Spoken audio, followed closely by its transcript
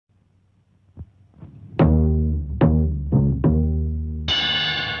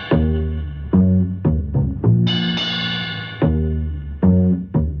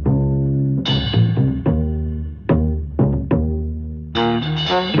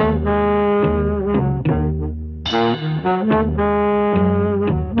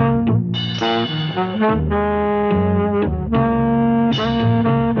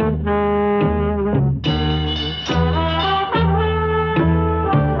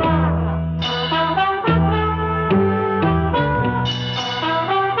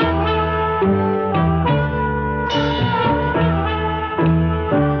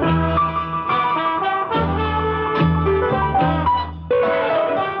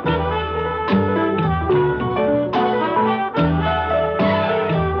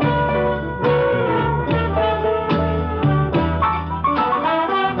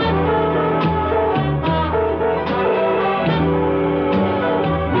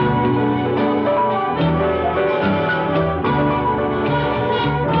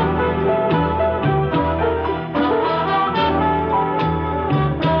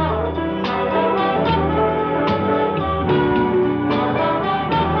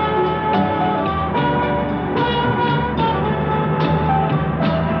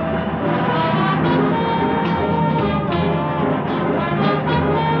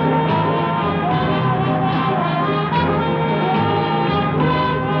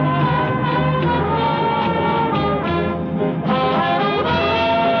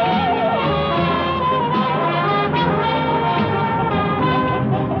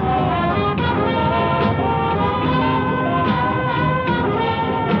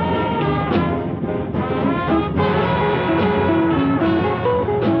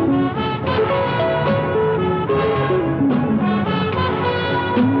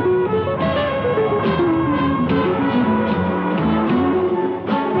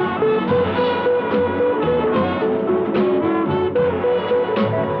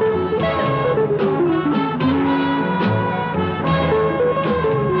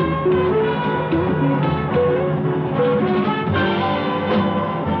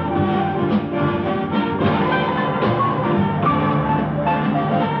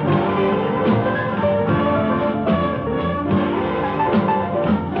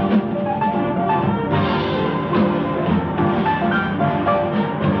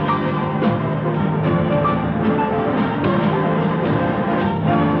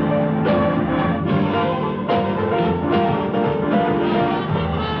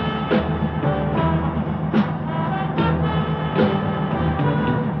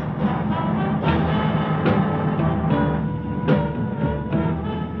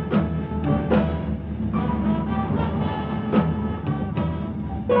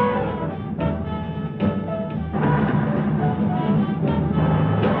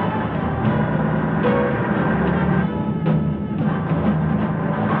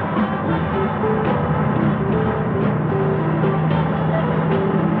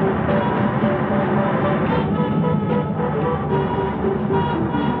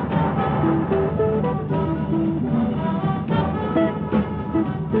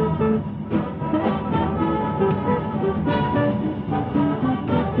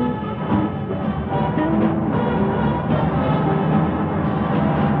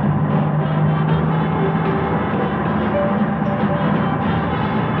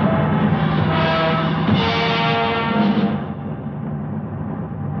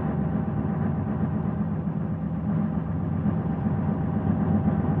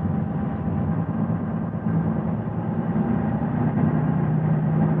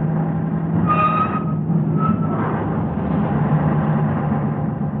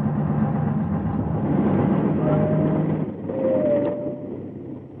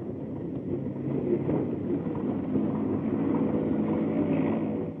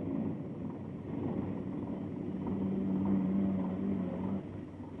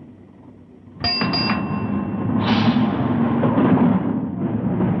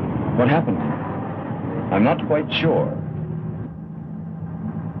What happened? I'm not quite sure.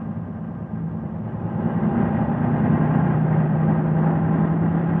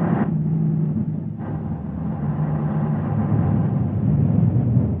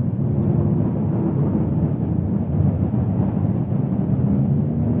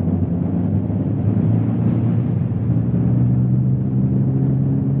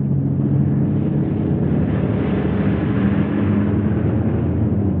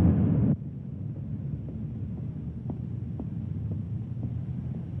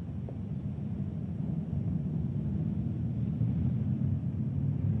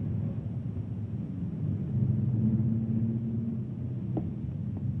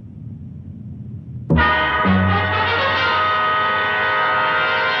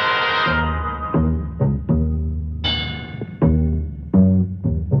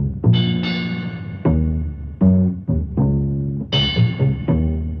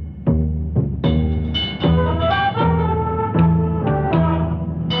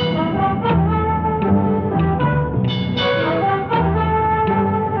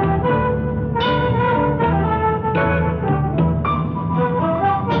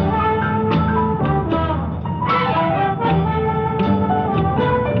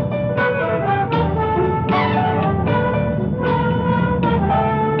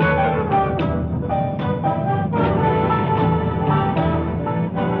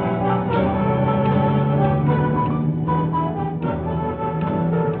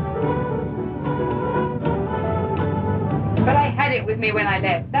 me when I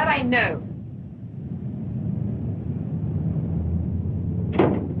left. That I know.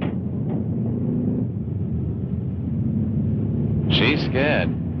 She's scared.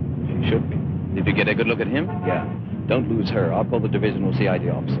 She should be. Did you get a good look at him? Yeah. Don't lose her. I'll call the divisional CID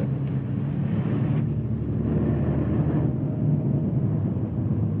officer.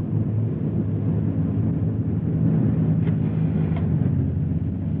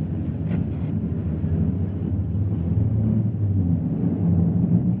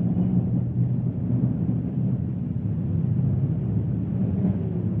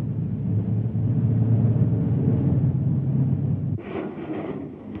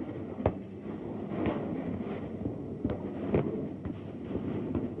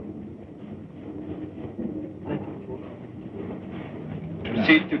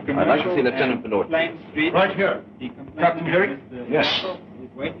 I'd like to see Lieutenant Benoit. Right here. Captain Herrick? Yes.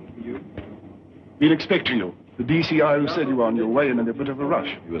 Been expecting you. The DCI who said you were on your way and in a bit of a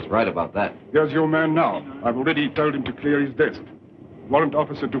rush. He was right about that. Here's your man now. I've already told him to clear his desk. Warrant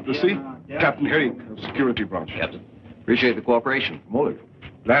Officer Duplessis, Captain Herrick of Security Branch. Captain, appreciate the cooperation from all of you.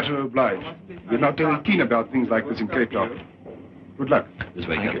 Glad to oblige. We're not very keen about things like this in Cape Town. Good luck. This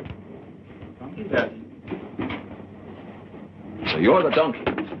way, Captain. So you're the donkey.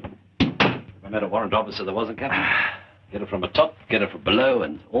 I met a warrant officer that wasn't, Captain. Get it from the top, get it from below,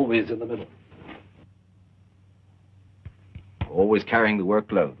 and always in the middle. Always carrying the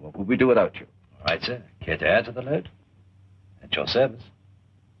workload. What would we do without you? All right, sir. Care to add to the load? At your service.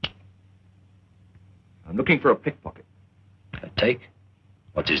 I'm looking for a pickpocket. A take?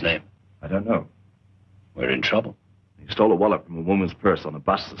 What's his name? I don't know. We're in trouble. He stole a wallet from a woman's purse on a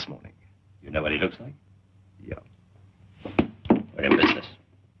bus this morning. You know what he looks like? Yeah. We're in business.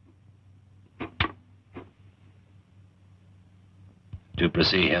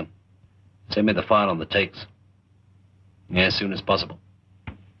 Duplessis here. Send me the file on the takes. Yeah, as soon as possible.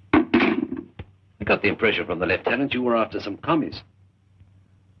 I got the impression from the lieutenant you were after some commies.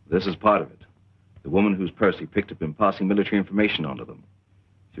 This is part of it. The woman whose purse he picked had been passing military information on to them.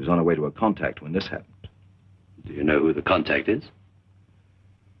 She was on her way to a contact when this happened. Do you know who the contact is?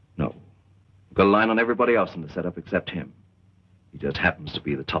 No. We've got a line on everybody else in the setup except him. He just happens to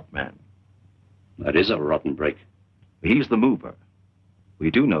be the top man. That is a rotten break. He's the mover. We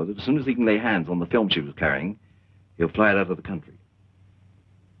do know that as soon as he can lay hands on the film she was carrying, he'll fly it out of the country.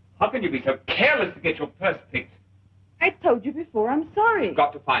 How can you be so careless to get your purse picked? I told you before, I'm sorry. You've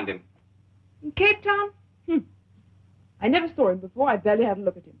got to find him. In Cape Town? I never saw him before. I barely had a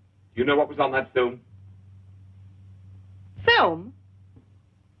look at him. Do you know what was on that film? Film?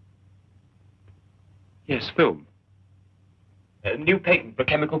 Yes, film. A new patent for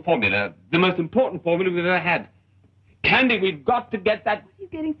chemical formula. The most important formula we've ever had. Candy, we've got to get that... What are you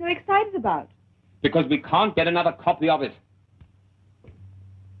getting so excited about? Because we can't get another copy of it.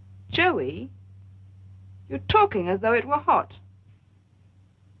 Joey, you're talking as though it were hot.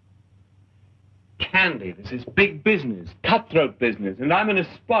 Candy, this is big business, cutthroat business, and I'm in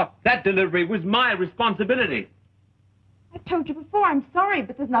a spot. That delivery was my responsibility. I told you before, I'm sorry,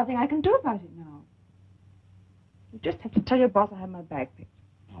 but there's nothing I can do about it now. You just have to tell your boss I have my bag picked.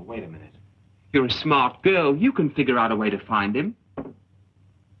 Oh, wait a minute. You're a smart girl. You can figure out a way to find him.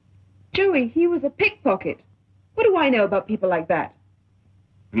 Joey, he was a pickpocket. What do I know about people like that?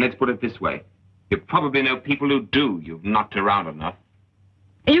 And let's put it this way. You probably know people who do. You've knocked around enough.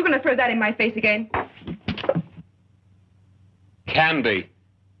 Are you going to throw that in my face again? Candy,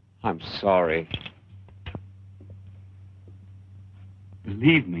 I'm sorry.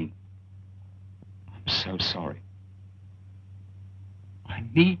 Believe me, I'm so sorry. I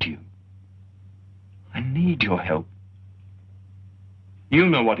need you. I need your help. You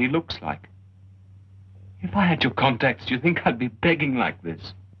know what he looks like. If I had your contacts, do you think I'd be begging like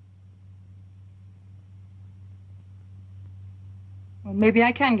this? Well, maybe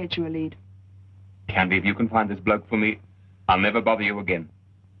I can get you a lead. Candy, if you can find this bloke for me, I'll never bother you again.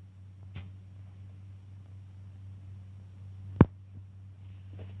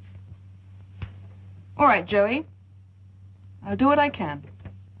 All right, Joey. I'll do what I can.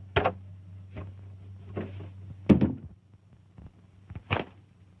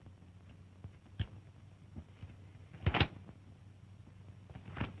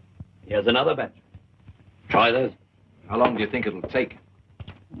 Here's another batch. Try those. How long do you think it'll take?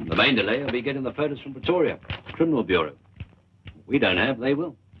 The main delay will be getting the photos from Pretoria, Criminal Bureau. We don't have, they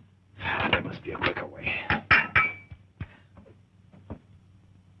will. There must be a quicker way.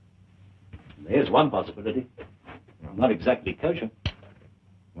 There's one possibility. Not exactly kosher.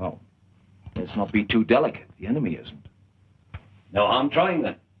 Well, let's not be too delicate. The enemy isn't. No harm trying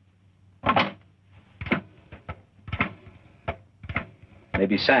then.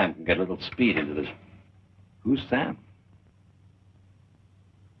 Maybe Sam can get a little speed into this. Who's Sam?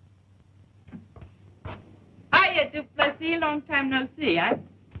 Hiya, Duplessis. Long time no see, huh?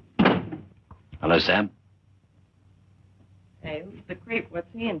 Hello, Sam. Hey, who's the creep? What's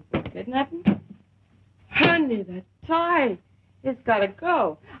he in for? Kidnapping? Honey, that tie. It's gotta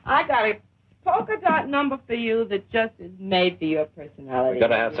go. I got a polka dot number for you that just is made for your personality. We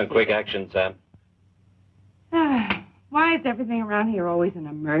gotta have some quick action, Sam. Why is everything around here always an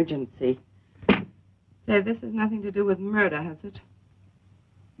emergency? Say, this has nothing to do with murder, has it?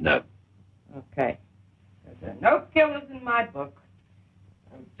 No. Okay. There are no killers in my book.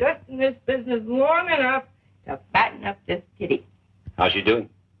 I'm just in this business long enough to fatten up this kitty. How's she doing?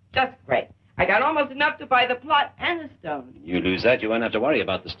 Just great. I got almost enough to buy the plot and the stone. You lose that, you won't have to worry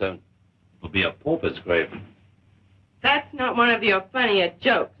about the stone. It'll be a pauper's grave. That's not one of your funnier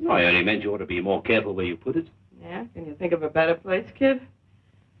jokes. No, I only meant you ought to be more careful where you put it. Yeah? Can you think of a better place, kid?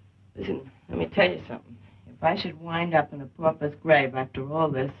 Listen, let me tell you something. If I should wind up in a pauper's grave after all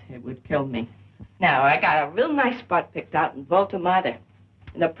this, it would kill me. Now, I got a real nice spot picked out in Baltimore.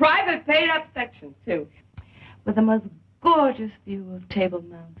 In a private paid-up section, too. With the most gorgeous view of Table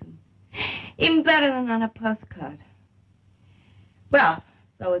Mountain. Even better than on a postcard. Well,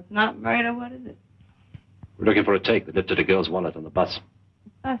 so it's not murder, what is it? We're looking for a take that lifted a girl's wallet on the bus.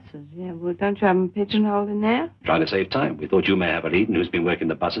 Buses, yeah. Well, don't you have them pigeonholed in there? Trying to save time. We thought you may have a lead in who's been working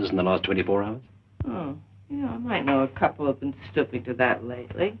the buses in the last 24 hours. Oh, yeah, I might know a couple who've been stooping to that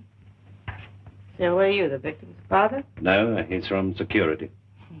lately. So, what are you, the victim's father? No, he's from security.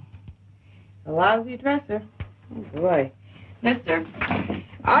 A lousy dresser. Oh, boy. Mister,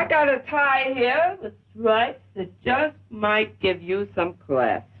 I got a tie here with stripes that just might give you some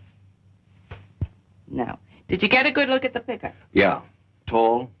class. Now, did you get a good look at the picker? Yeah.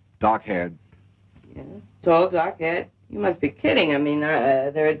 Tall, dark-haired. Yeah, tall, dark-haired. You must be kidding. I mean,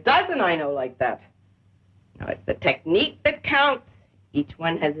 there are a dozen I know like that. Now, it's the technique that counts. Each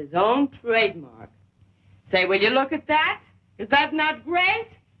one has his own trademark. Say, will you look at that? Is that not great?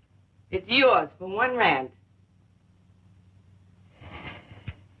 It's yours for $1 rand.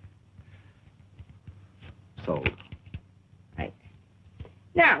 Sold. Right.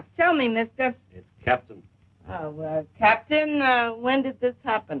 Now, tell me, mister. It's Captain. Oh, Captain, when did this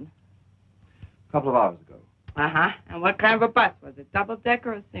happen? A couple of hours ago. Uh-huh. And what kind of a bus? Was it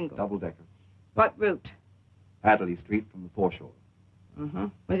double-decker or single? Double-decker. What route? Adderley Street from the foreshore. Uh-huh.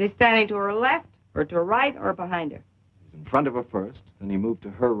 Was he standing to her left, or to her right, or behind her? He was in front of her first, then he moved to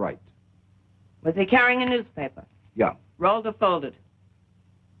her right. Was he carrying a newspaper? Yeah. Rolled or folded?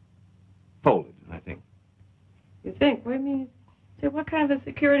 Folded, I think. You think? What do you mean? Say, what kind of a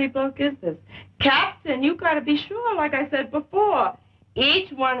security bloke is this? Captain, you got to be sure, like I said before.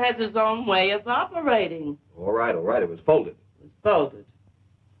 Each one has his own way of operating. All right, it was folded. It was folded.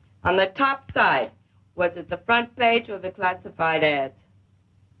 On the top side, was it the front page or the classified ads?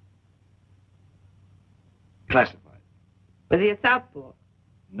 Classified. Was he a southpaw?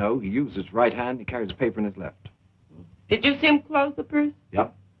 No, he used his right hand. He carries a paper in his left. Did you see him close the purse?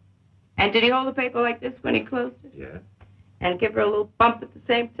 Yep. And did he hold the paper like this when he closed it? Yeah. And give her a little bump at the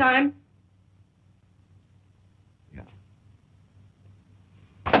same time? Yeah.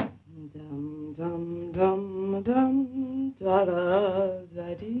 Dum dum dum dum da da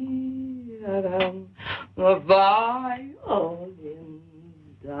da dee da dum. Violin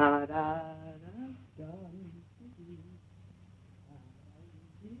da da da dum.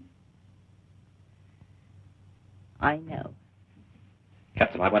 I know.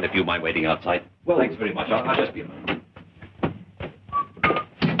 Captain, I wonder if you mind waiting outside. Well, thanks very much. I'll just be a moment.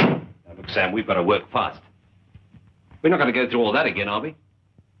 Now, look, Sam, we've got to work fast. We're not going to go through all that again, are we?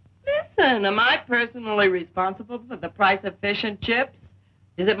 Listen, am I personally responsible for the price of fish and chips?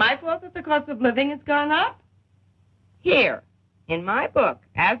 Is it my fault that the cost of living has gone up? Here, in my book,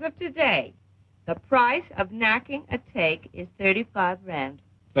 as of today, the price of knacking a take is 35 rand.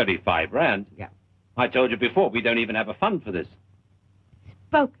 35 rand? Yeah. I told you before, we don't even have a fund for this.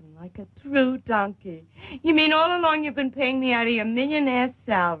 Spoken like a true donkey. You mean all along you've been paying me out of your millionaire's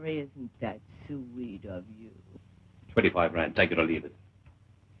salary? Isn't that sweet of you? 25 rand, take it or leave it.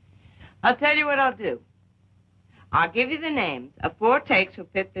 I'll tell you what I'll do. I'll give you the names of 4 takes who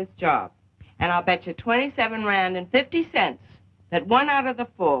fit this job. And I'll bet you 27 rand and 50 cents that 1 out of the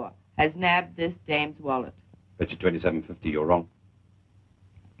 4 has nabbed this dame's wallet. Bet you 27.50 you're wrong.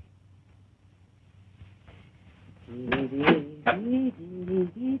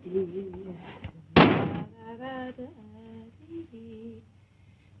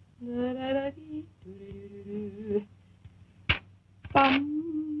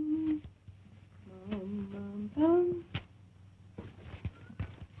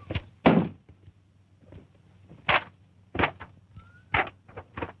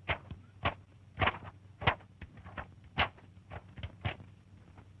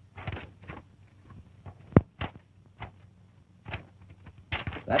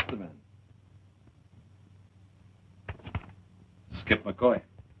 That's the man. Skip McCoy.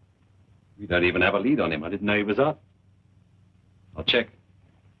 We don't even have a lead on him. I didn't know he was up. I'll check.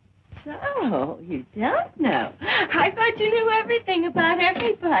 So, you don't know. I thought you knew everything about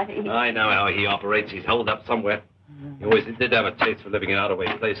everybody. I know how he operates. He's holed up somewhere. He always did have a taste for living in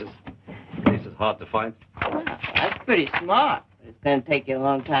out-of-way places. Places hard to find. Well, that's pretty smart. But it's going to take you a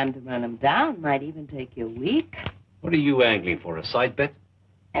long time to run him down. Might even take you a week. What are you angling for, a side bet?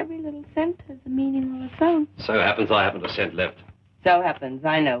 Every little cent has a meaning on its own. So happens I haven't a cent left. So happens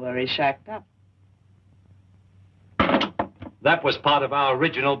I know where he's shacked up. That was part of our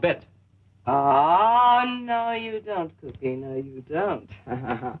original bet. Oh, no, you don't, Cookie. No, you don't.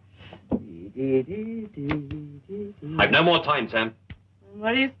 I've no more time, Sam.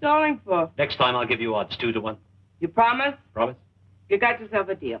 What are you stalling for? Next time I'll give you odds 2-1. You promise? Promise? You got yourself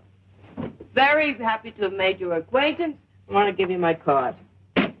a deal. Very happy to have made your acquaintance. I want to give you my card.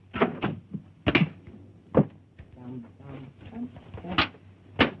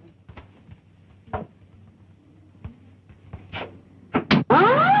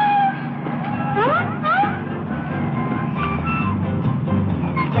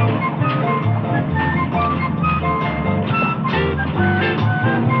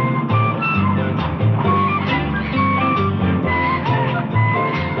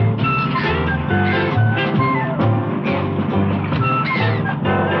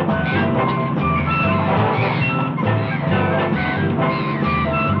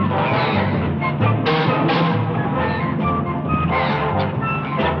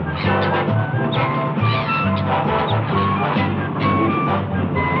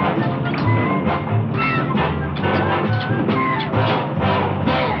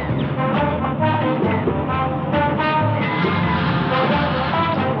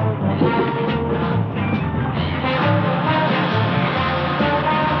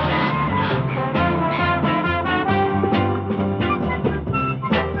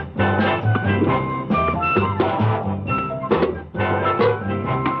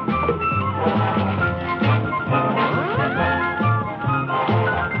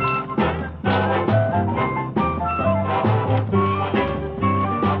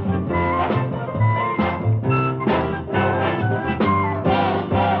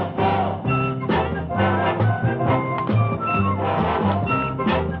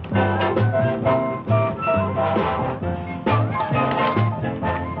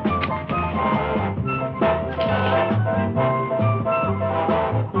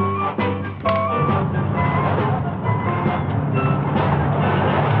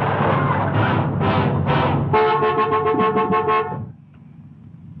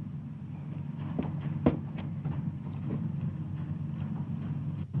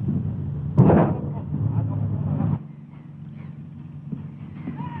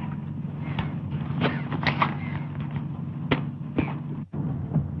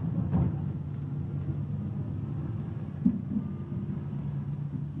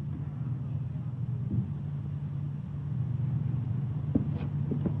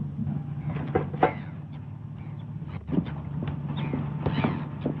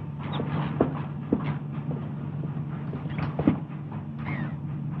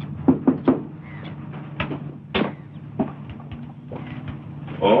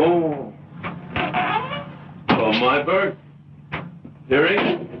 Oh. Oh, my bird.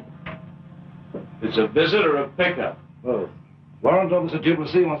 Dearie? It's a visit or a pickup? Both. Warrant Officer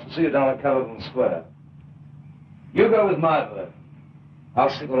Duplessis wants to see you down at Caledon Square. You go with my bird. I'll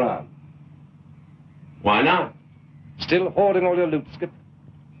stick around. Why not? Still hoarding all your loot, Skip?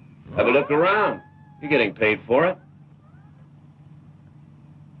 Have a look around. You're getting paid for it.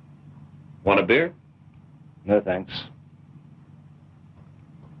 Want a beer? No, thanks.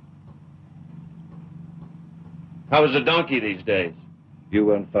 How is the donkey these days? You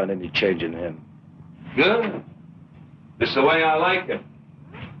won't find any change in him. Good. This is the way I like it.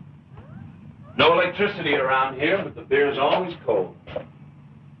 No electricity around here, but the beer's always cold.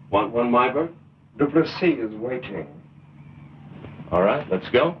 Want one, my bird? Duplessis is waiting. All right, let's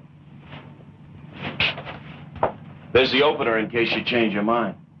go. There's the opener in case you change your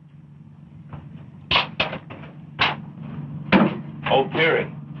mind. Oh, Peary.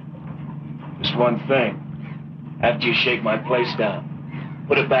 Just one thing. After you shake my place down,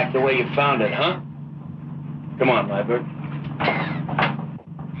 put it back the way you found it, huh? Come on, my bird.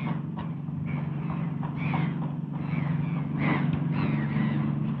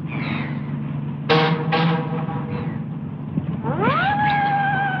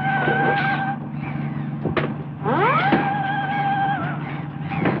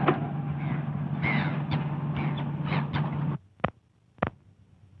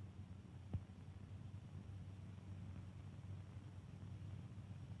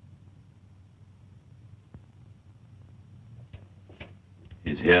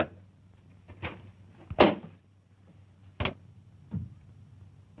 He's here.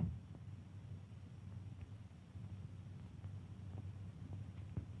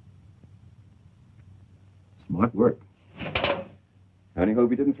 Smart work. I only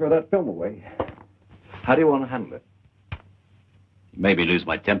hope you didn't throw that film away. How do you want to handle it? You made me lose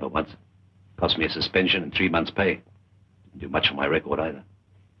my temper once. Cost me a suspension and 3 months' pay. Didn't do much for my record either.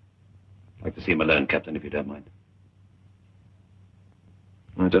 I'd like to see him alone, Captain, if you don't mind.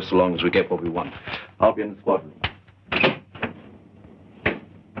 Just so long as we get what we want. I'll be in the squad room.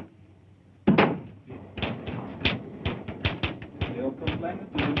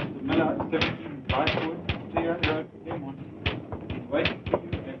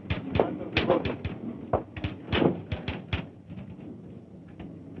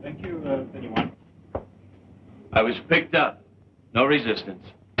 Thank you, anyone. I was picked up. No resistance.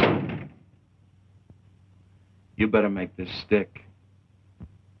 You better make this stick.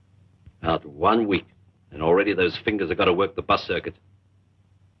 Out 1 week, and already those fingers have got to work the bus circuit.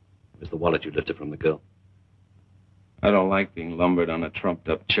 Where's the wallet you lifted from the girl? I don't like being lumbered on a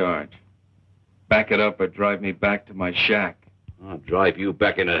trumped-up charge. Back it up or drive me back to my shack. I'll drive you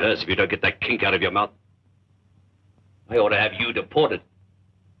back in a hearse if you don't get that kink out of your mouth. I ought to have you deported.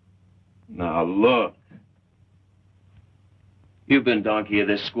 Now, look. You've been donkey of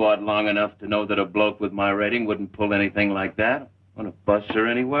this squad long enough to know that a bloke with my rating wouldn't pull anything like that on a bus or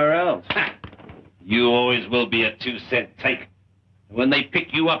anywhere else. You always will be a 2-cent take. When they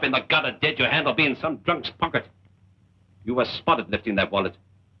pick you up in the gutter dead, your hand will be in some drunk's pocket. You were spotted lifting that wallet.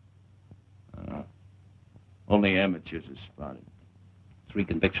 Only amateurs are spotted. 3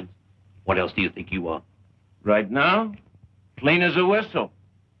 convictions. What else do you think you are? Right now, clean as a whistle.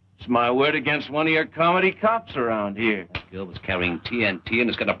 It's my word against one of your comedy cops around here. That girl was carrying TNT and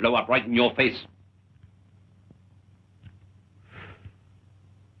it's going to blow up right in your face.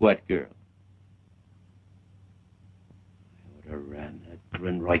 What girl? I would have ran that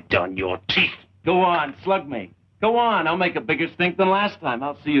grin right down your teeth. Go on, slug me. Go on, I'll make a bigger stink than last time.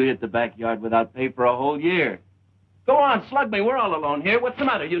 I'll see you hit the backyard without pay for a whole year. Go on, slug me. We're all alone here. What's the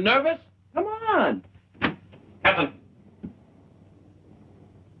matter? You nervous? Come on. Captain.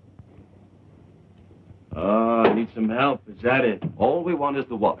 Oh, I need some help. Is that it? All we want is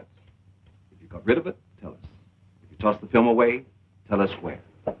the wallet. If you got rid of it, tell us. If you toss the film away, tell us where.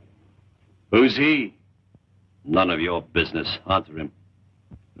 Who's he? None of your business. Answer him.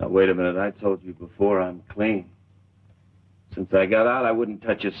 Now, wait a minute. I told you before I'm clean. Since I got out, I wouldn't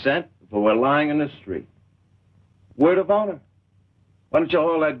touch a cent if I were lying in the street. Word of honor. Why don't you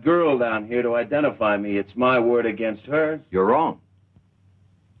haul that girl down here to identify me? It's my word against hers. You're wrong.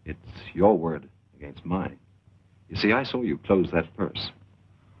 It's your word against mine. You see, I saw you close that purse.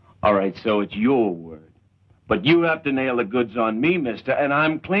 All right, so it's your word. But you have to nail the goods on me, mister, and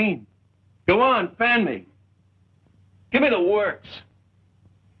I'm clean. Go on, fan me. Give me the works.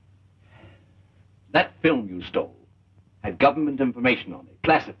 That film you stole had government information on it,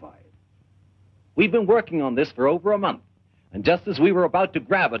 classified. We've been working on this for over a month. And just as we were about to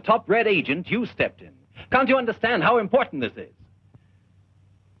grab a top red agent, you stepped in. Can't you understand how important this is?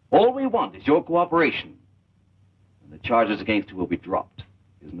 All we want is your cooperation. And the charges against you will be dropped.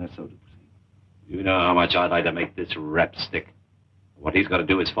 Isn't that so, Duplessis? You know how much I'd like to make this rap stick. What he's got to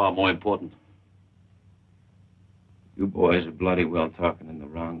do is far more important. You boys are bloody well talking in the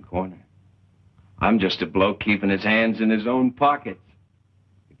wrong corner. I'm just a bloke keeping his hands in his own pockets.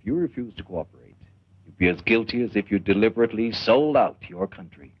 If you refuse to cooperate, you'd be as guilty as if you deliberately sold out your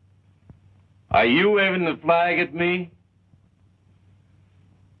country. Are you waving the flag at me?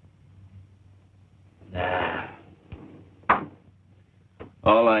 Nah.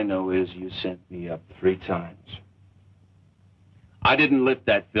 All I know is you sent me up 3 times. I didn't lift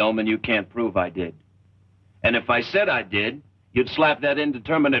that film, and you can't prove I did. And if I said I did, you'd slap that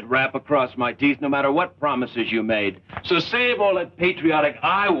indeterminate rap across my teeth no matter what promises you made. So save all that patriotic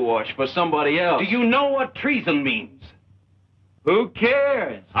eyewash for somebody else. Do you know what treason means? Who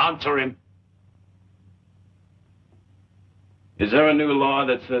cares? Answer him. Is there a new law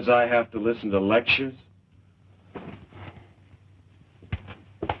that says I have to listen to lectures?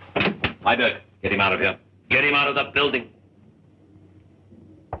 Heiberg, get him out of here. Get him out of the building.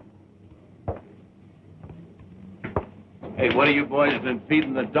 Hey, what have you boys been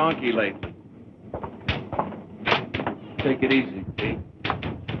feeding the donkey lately? Take it easy, Pete.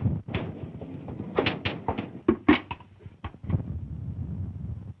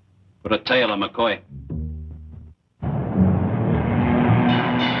 Put a tail on McCoy.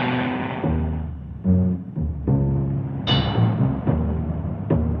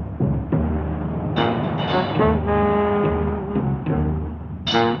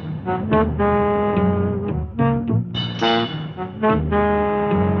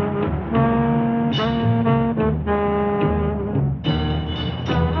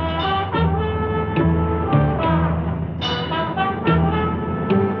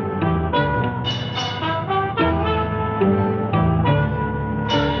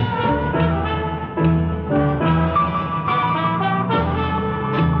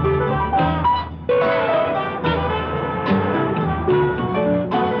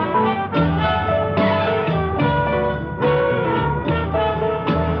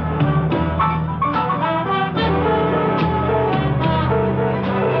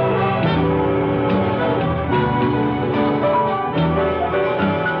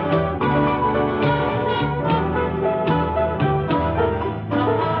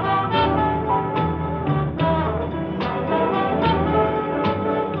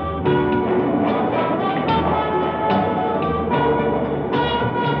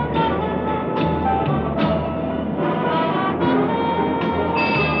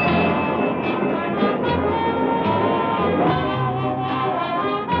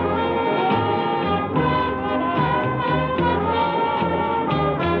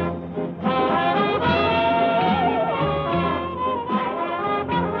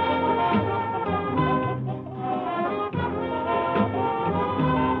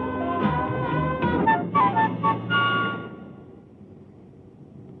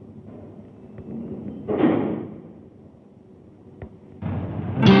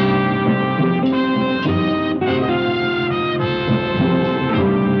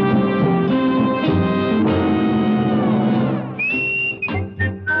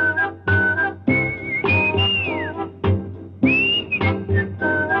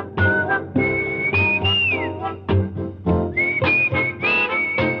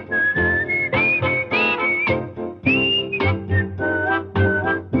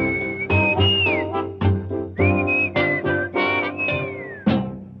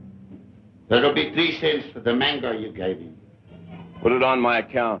 me 3 cents for the mango you gave him. Put it on my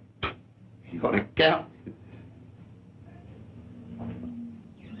account. Your account?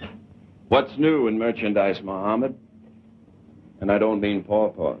 What's new in merchandise, Mohammed? And I don't mean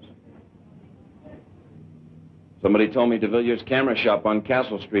pawpaws. Somebody told me de Villiers' camera shop on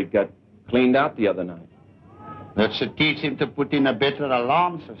Castle Street got cleaned out the other night. That should teach him to put in a better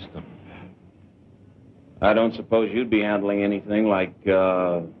alarm system. I don't suppose you'd be handling anything like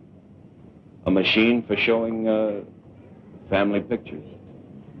a machine for showing family pictures.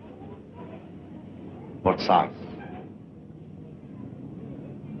 What size?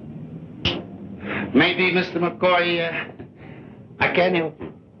 Maybe, Mr. McCoy, I can help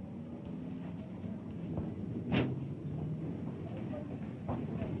you.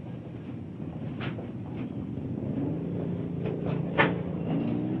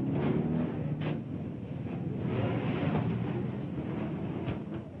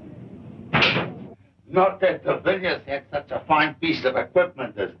 Not that the Villiers had such a fine piece of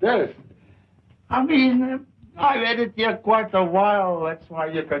equipment as this. I mean, I've had it here quite a while. That's why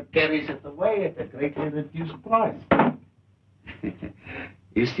you can carry it away at a greatly reduced price.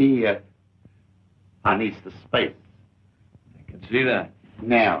 You see, I need the space. I can see that.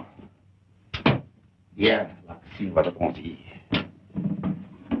 Now, yeah, let's see what it wants here.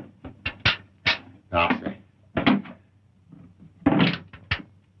 Darcy.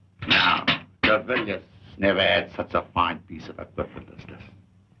 Now, the Villiers never had such a fine piece of equipment as this.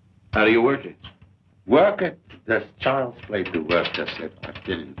 How do you work it? Work it? There's child's play to work this. I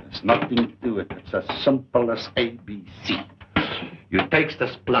tell you, there's nothing to it. It's as simple as ABC. You take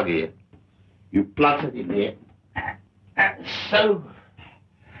this plug here, you plug it in there, so.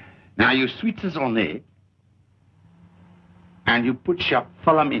 Now you switch this on there, and you put your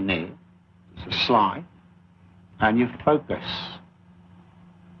film in there, it's a slide, and you focus.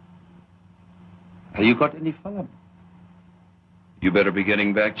 Have you got any film? You better be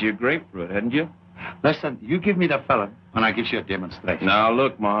getting back to your grapefruit, hadn't you? Listen, you give me the film, and I give you a demonstration. Now,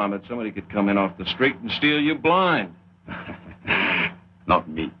 look, Mohammed, somebody could come in off the street and steal you blind. Not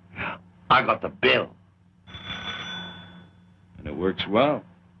me. I got the bill. And it works well.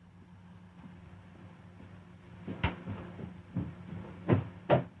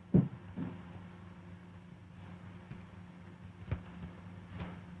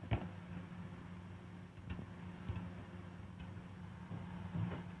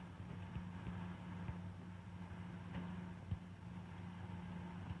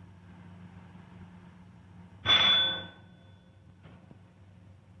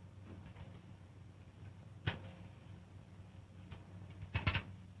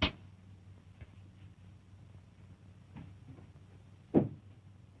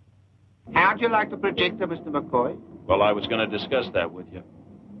 How'd you like the projector, Mr. McCoy? Well, I was going to discuss that with you.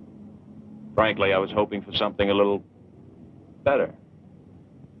 Frankly, I was hoping for something a little better.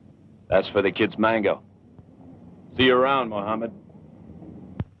 That's for the kid's mango. See you around, Mohammed.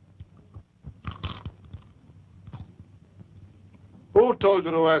 Who told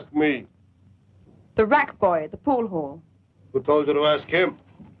you to ask me? The rack boy at the pool hall. Who told you to ask him?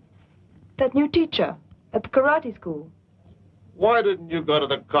 That new teacher at the karate school. Why didn't you go to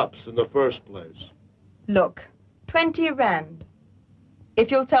the cops in the first place? Look, 20 rand.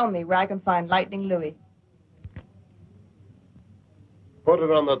 If you'll tell me where I can find Lightning Louis. Put it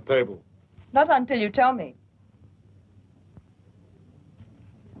on the table. Not until you tell me.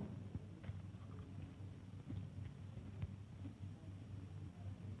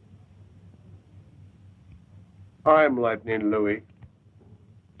 I'm Lightning Louis.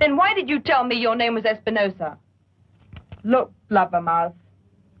 Then why did you tell me your name was Espinosa? Look, blubbermouth,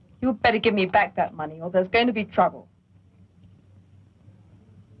 you better give me back that money or there's going to be trouble.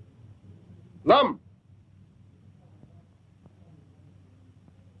 Lum!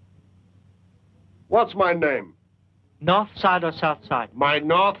 What's my name? North side or south side? My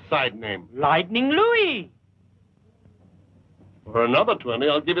north side name. Lightning Louis. For another 20,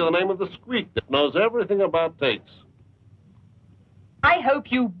 I'll give you the name of the squeak that knows everything about takes. I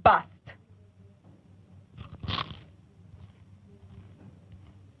hope you bust.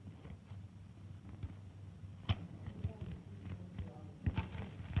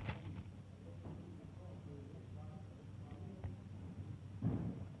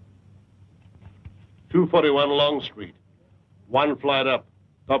 .241 Long Street. 1 flight up,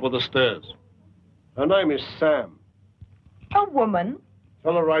 top of the stairs. Her name is Sam. A woman?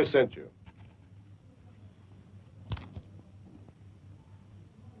 Tell her I sent you.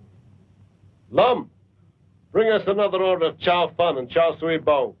 Lum, bring us another order of chow fun and chow sui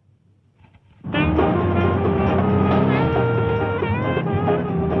bo.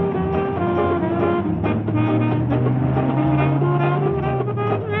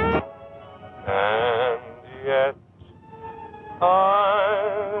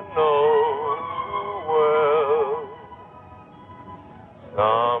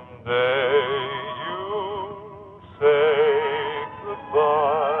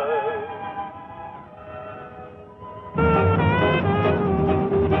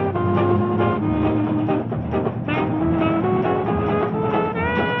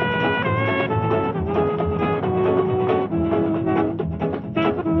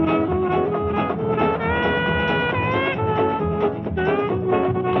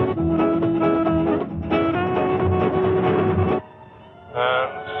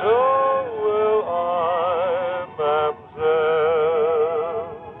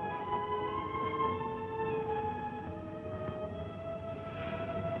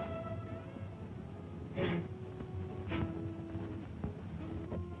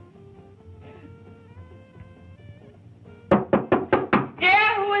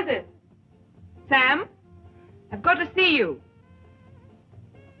 Sam, I've got to see you.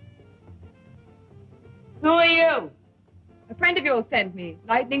 Who are you? A friend of yours sent me.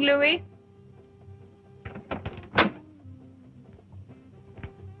 Lightning Louis?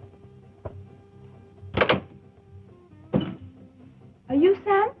 Are you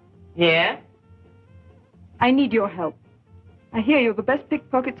Sam? Yeah? I need your help. I hear you're the best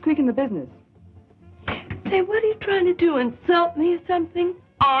pickpocket squeak in the business. Say, what are you trying to do? Insult me or something?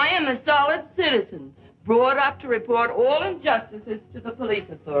 I am a solid citizen, brought up to report all injustices to the police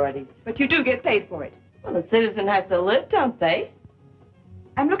authorities. But you do get paid for it. Well, a citizen has to live, don't they?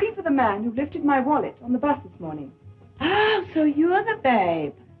 I'm looking for the man who lifted my wallet on the bus this morning. Oh, so you're the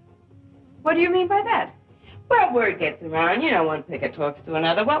babe. What do you mean by that? Well, word gets around. You know, one picker talks to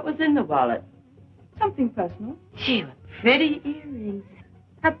another. What was in the wallet? Something personal. Gee, what pretty earrings.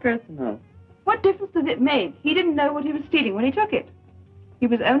 How personal. What difference does it make? He didn't know what he was stealing when he took it. He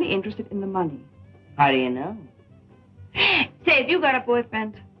was only interested in the money. How do you know? Say, have you got a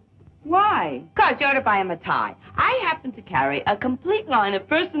boyfriend? Why? 'Cause you ought to buy him a tie. I happen to carry a complete line of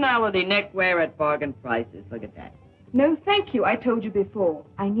personality neckwear at bargain prices. Look at that. No, thank you. I told you before.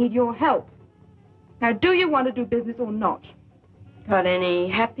 I need your help. Now, do you want to do business or not? Got any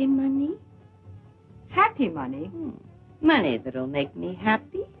happy money? Happy money? Money that'll make me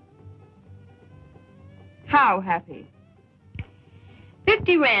happy? How happy?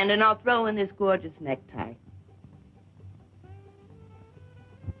 50 rand and I'll throw in this gorgeous necktie.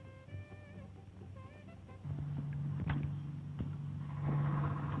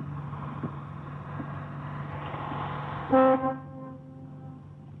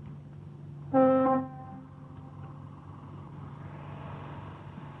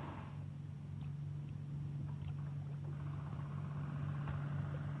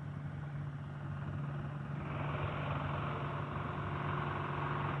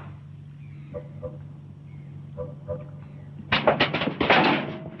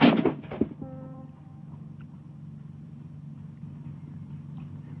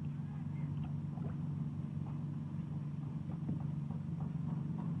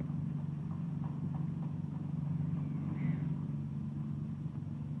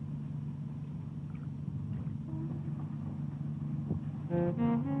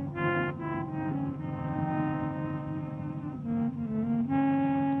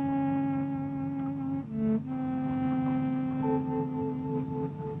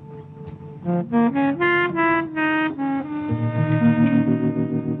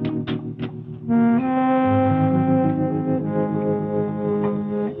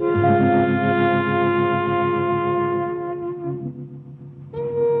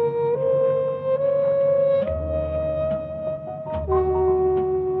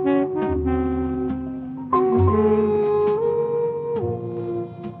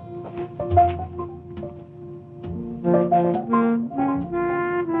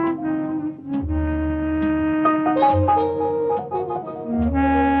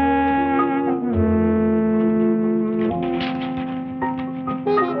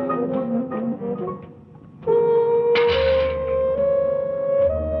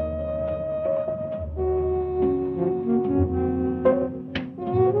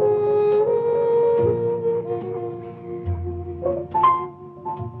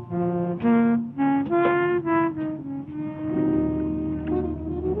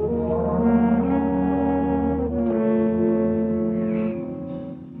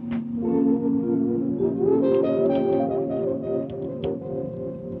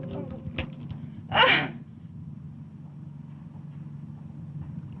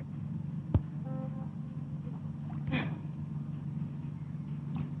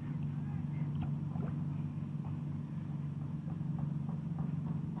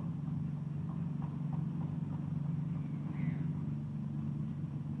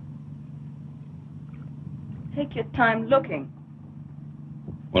 Take your time looking.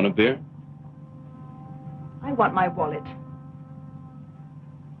 Want a beer? I want my wallet.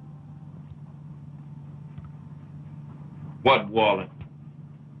 What wallet?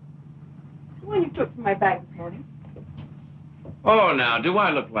 The one you took from my bag this morning. Oh, now, do I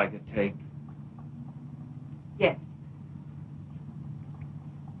look like a take? Yes.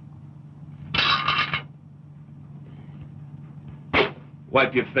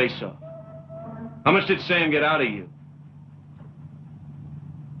 Wipe your face off. How much did Sam get out of you?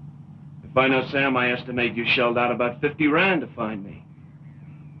 If I know Sam, I estimate you shelled out about 50 rand to find me.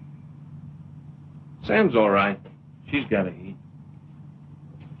 Sam's all right. She's got to eat.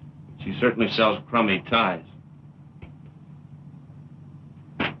 She certainly sells crummy ties.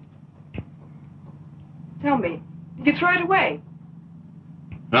 Tell me, did you throw it away?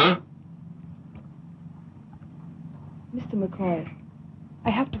 Huh? Mr. McCoy, I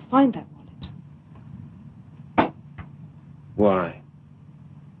have to find that wallet. Why?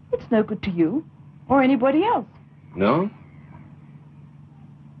 It's no good to you or anybody else. No?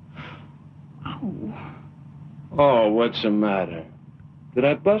 Oh, Oh, what's the matter? Did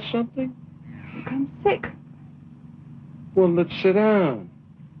I bust something? I'm sick. Well, let's sit down.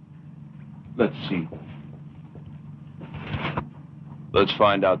 Let's see. Let's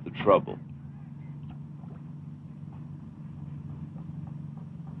find out the trouble.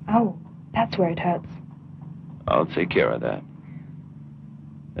 Oh, that's where it hurts. I'll take care of that.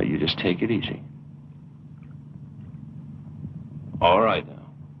 Now, you just take it easy. All right, now.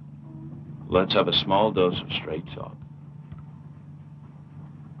 Let's have a small dose of straight talk.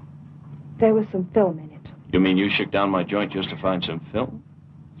 There was some film in it. You mean you shook down my joint just to find some film?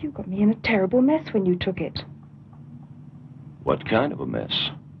 You got me in a terrible mess when you took it. What kind of a mess?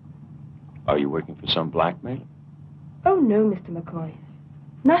 Are you working for some blackmailer? Oh, no, Mr. McCoy.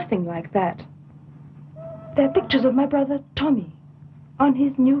 Nothing like that. They're pictures of my brother, Tommy, on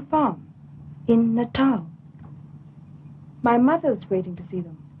his new farm in Natal. My mother's waiting to see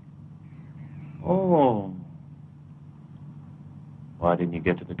them. Oh. Why didn't you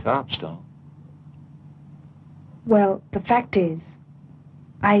get to the cops, doll? Well, the fact is,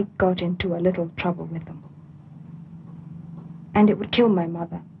 I got into a little trouble with them. And it would kill my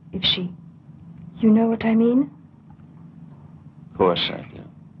mother if she... You know what I mean? Of course I do.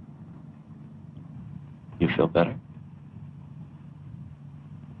 You feel better?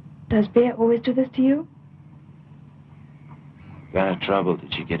 Does beer always do this to you? What kind of trouble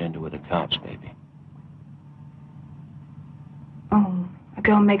did you get into with the cops, baby? Oh, a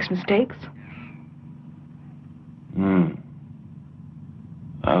girl makes mistakes.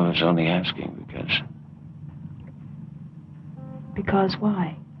 I was only asking because... Because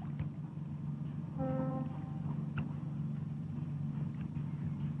why?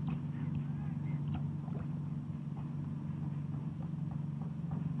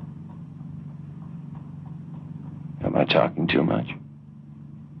 Am I talking too much?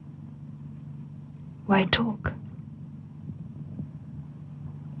 Why talk?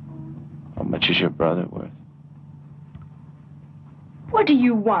 How much is your brother worth? What do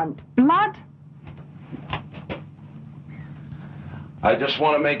you want? Blood? I just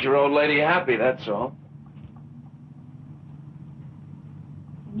want to make your old lady happy, that's all.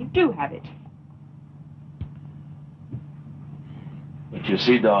 You do have it. But you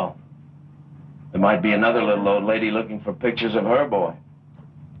see, doll, there might be another little old lady looking for pictures of her boy.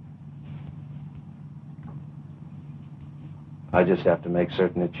 I just have to make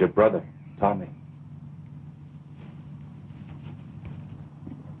certain it's your brother, Tommy.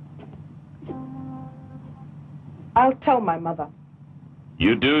 I'll tell my mother.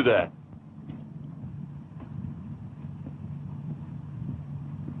 You do that.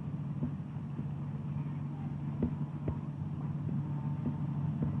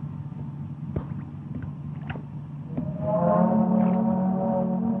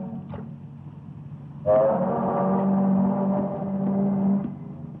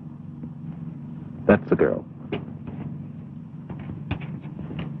 That's the girl.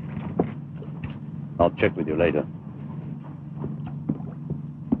 I'll check with you later.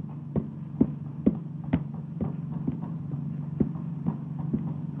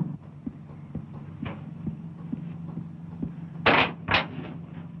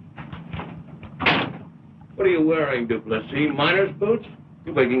 What are you wearing, Duplessis? Miner's boots?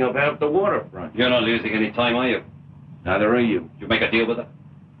 You're waking up half the waterfront. You're not losing any time, are you? Neither are you. You make a deal with her?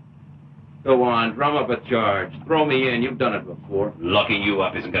 Go on, drum up a charge. Throw me in. You've done it before. Locking you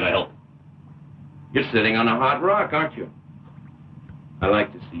up isn't going to help. You're sitting on a hot rock, aren't you? I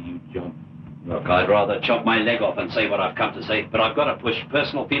like to see you jump. Look, I'd rather chop my leg off and say what I've come to say, but I've got to push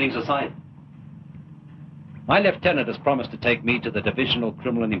personal feelings aside. My lieutenant has promised to take me to the Divisional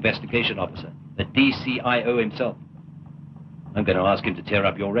Criminal Investigation Officer, the DCIO himself. I'm going to ask him to tear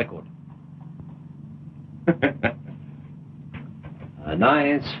up your record. A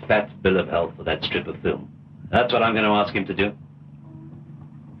nice fat bill of health for that strip of film. That's what I'm going to ask him to do.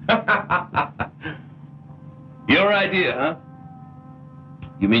 Your idea, huh?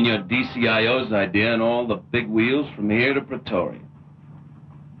 You mean your DCIO's idea and all the big wheels from here to Pretoria?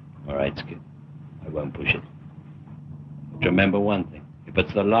 All right, Skip. I won't push it. But remember one thing. If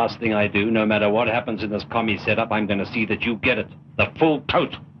it's the last thing I do, no matter what happens in this commie setup, I'm going to see that you get it. The full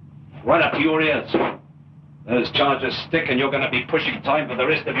coat. Right up to your ears. Those charges stick and you're going to be pushing time for the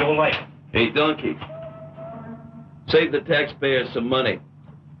rest of your life. Hey, donkey. Save the taxpayers some money.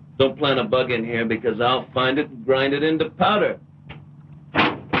 Don't plant a bug in here because I'll find it and grind it into powder.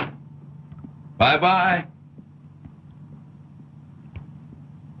 Bye-bye.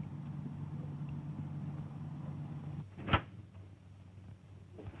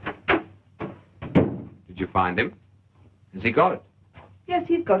 find him. Has he got it? Yes,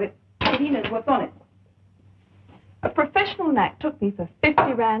 he's got it. But he knows what's on it. A professional knack took me for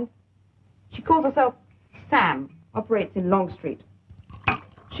 50 rand. She calls herself Sam, operates in Long Street.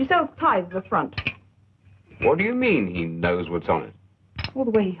 She sells ties at the front. What do you mean he knows what's on it? All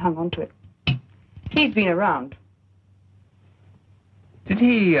the way he hung on to it. He's been around. Did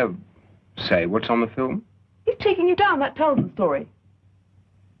he, say what's on the film? He's taking you down. That tells the story.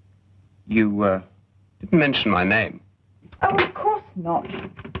 You, didn't mention my name. Oh, of course not.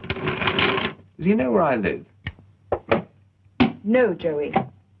 Does he know where I live? No, Joey.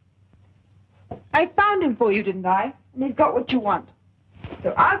 I found him for you, didn't I? And he's got what you want. So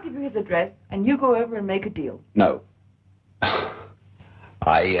I'll give you his address, and you go over and make a deal. No.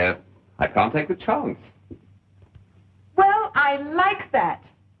 I can't take the chance. Well, I like that.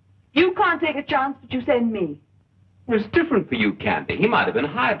 You can't take a chance, but you send me. Well, it's different for you, Candy. He might have been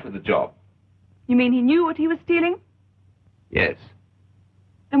hired for the job. You mean he knew what he was stealing? Yes.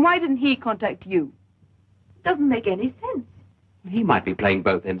 Then why didn't he contact you? It doesn't make any sense. He might be playing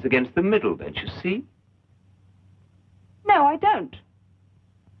both ends against the middle, don't you see? No, I don't.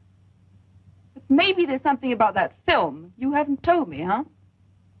 But maybe there's something about that film you haven't told me, huh?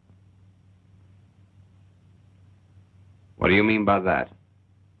 What do you mean by that?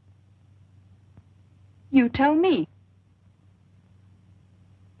 You tell me.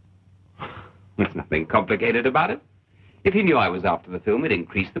 There's nothing complicated about it. If he knew I was after the film, it'd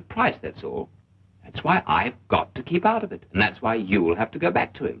increase the price, that's all. That's why I've got to keep out of it. And that's why you'll have to go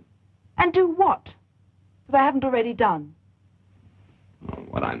back to him. And do what? That I haven't already done. Well,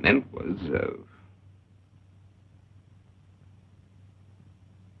 what I meant was,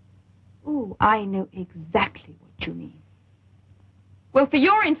 Oh, I know exactly what you mean. Well, for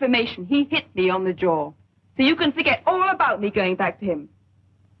your information, he hit me on the jaw. So you can forget all about me going back to him.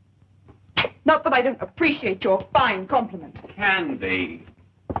 Not that I don't appreciate your fine compliment. Candy.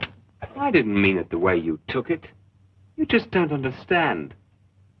 I didn't mean it the way you took it. You just don't understand.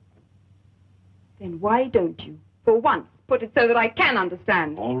 Then why don't you, for once, put it so that I can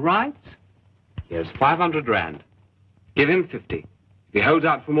understand? All right. Here's 500 rand. Give him 50. If he holds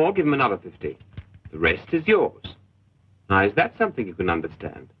out for more, give him another 50. The rest is yours. Now, is that something you can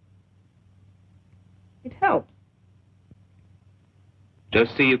understand? It helps.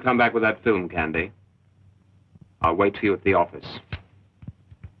 Just see you come back with that film, Candy. I'll wait for you at the office.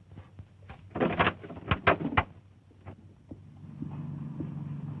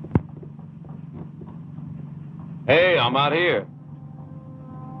 Hey, I'm out here.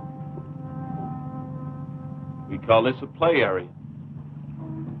 We call this a play area.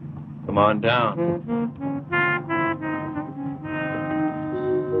 Come on down.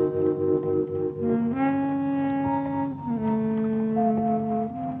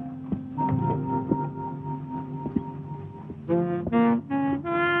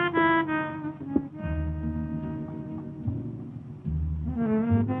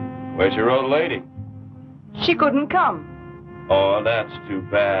 Where's your old lady? She couldn't come. Oh, that's too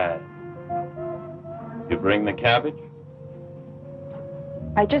bad. You bring the cabbage?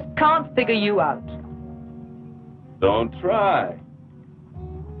 I just can't figure you out. Don't try.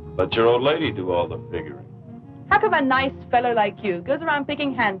 Let your old lady do all the figuring. How come a nice fellow like you goes around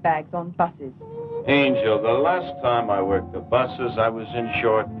picking handbags on buses? Angel, the last time I worked the buses, I was in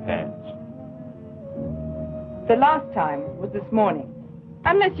short pants. The last time was this morning.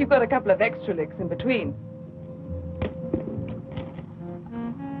 Unless you've got a couple of extra licks in between.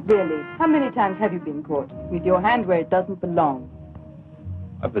 Really, how many times have you been caught with your hand where it doesn't belong?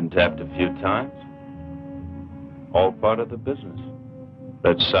 I've been tapped a few times. All part of the business.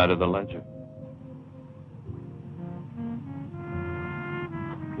 That side of the ledger.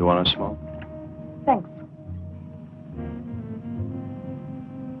 You want to smoke? Thanks.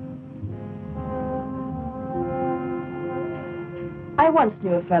 I once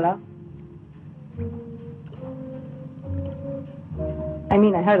knew a fella.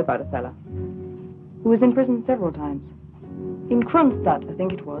 I heard about a fella who was in prison several times. In Kronstadt, I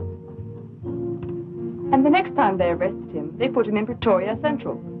think it was. And the next time they arrested him, they put him in Pretoria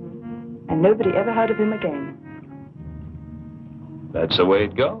Central. And nobody ever heard of him again. That's the way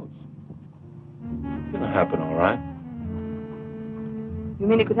it goes. It's gonna happen, all right. You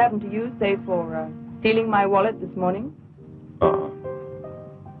mean it could happen to you, say, for stealing my wallet this morning?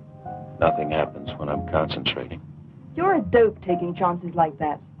 Nothing happens when I'm concentrating. You're a dope taking chances like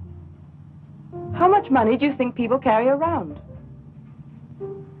that. How much money do you think people carry around?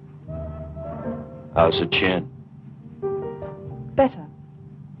 How's the chin? Better.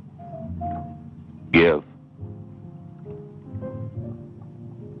 Give.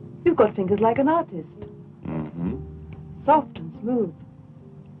 You've got fingers like an artist. soft and smooth.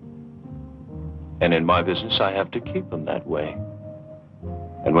 And in my business, I have to keep them that way.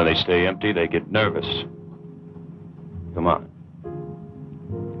 And when they stay empty, they get nervous. Come on.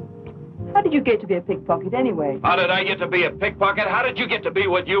 How did you get to be a pickpocket anyway? How did I get to be a pickpocket? How did you get to be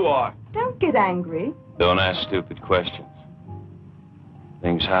what you are? Don't get angry. Don't ask stupid questions.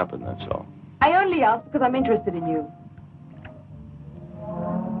 Things happen, that's all. I only ask because I'm interested in you.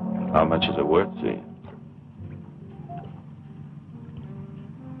 How much is it worth to you?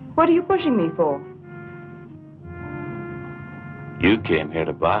 What are you pushing me for? You came here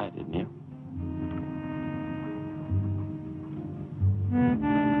to buy it, didn't you?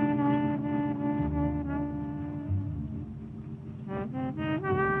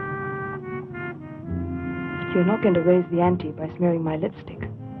 You're not going to raise the ante by smearing my lipstick.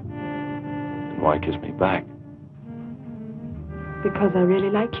 Then why kiss me back? Because I really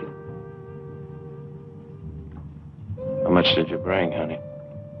like you. How much did you bring, honey?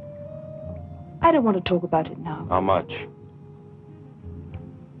 I don't want to talk about it now. How much?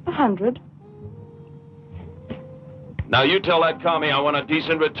 100. Now you tell that commie I want a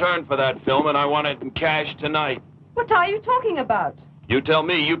decent return for that film, and I want it in cash tonight. What are you talking about? You tell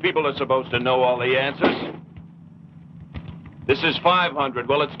me. You people are supposed to know all the answers. This is 500.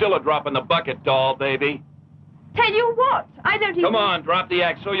 Well, it's still a drop in the bucket, doll, baby. Tell you what, I don't even... Come on, drop the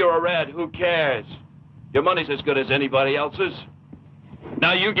act so you're a red. Who cares? Your money's as good as anybody else's.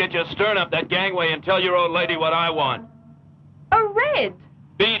 Now you get your stern up that gangway and tell your old lady what I want. A red?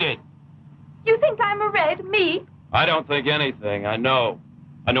 Beat it. You think I'm a red, me? I don't think anything. I know.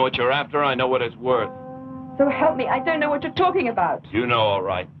 I know what you're after. I know what it's worth. So help me, I don't know what you're talking about. You know all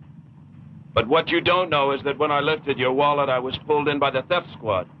right. But what you don't know is that when I lifted your wallet, I was pulled in by the theft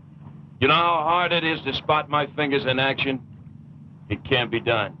squad. You know how hard it is to spot my fingers in action? It can't be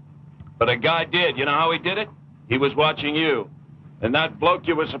done. But a guy did. You know how he did it? He was watching you. And that bloke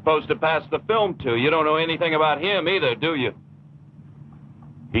you were supposed to pass the film to. You don't know anything about him either, do you?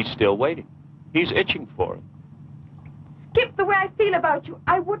 He's still waiting. He's itching for it. Skip, the way I feel about you,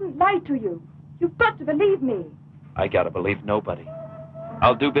 I wouldn't lie to you. You've got to believe me. I gotta believe nobody.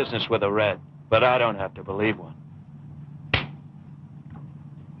 I'll do business with a red, but I don't have to believe one.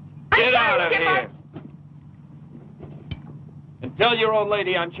 Get out of here! And tell your old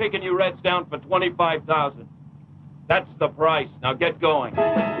lady I'm shaking you reds down for $25,000. That's the price. Now get going.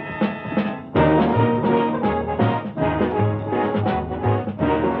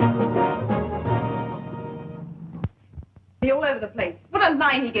 All over the place. What a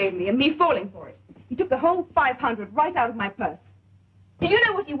line he gave me, and me falling for it. He took the whole 500 right out of my purse. Do you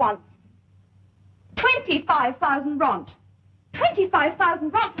know what he wants? 25,000 rand. 25,000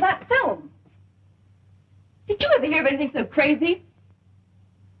 rand for that film. Did you ever hear of anything so crazy?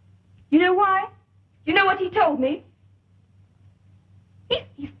 You know why? You know what he told me?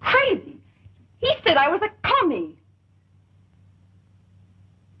 He's crazy. He said I was a commie.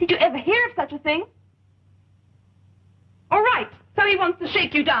 Did you ever hear of such a thing? All right, so he wants to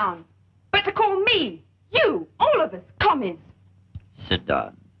shake you down. But to call me, you, all of us, commies. Sit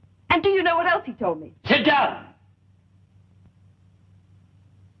down. And do you know what else he told me? Sit down!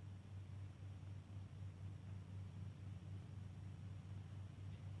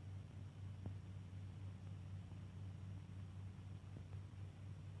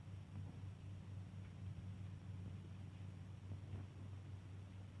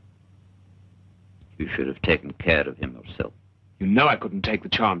 You should have taken care of him yourself. You know I couldn't take the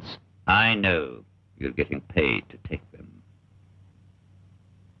chance. I know. You're getting paid to take them.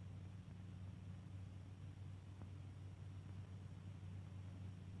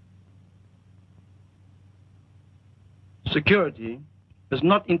 Security is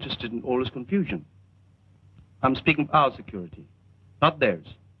not interested in all this confusion. I'm speaking of our security, not theirs.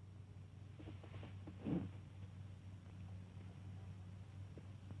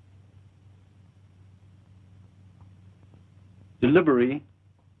 Delivery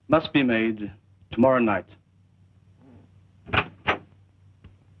must be made tomorrow night.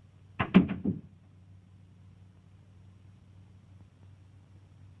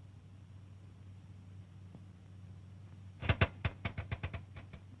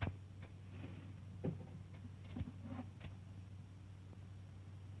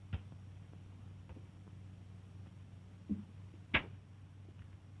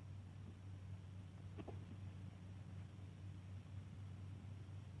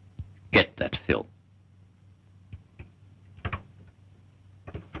 Get that film.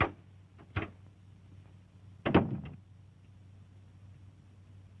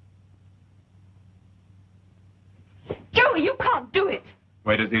 Joey, you can't do it.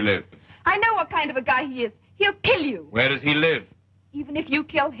 Where does he live? I know what kind of a guy he is. He'll kill you. Where does he live? Even if you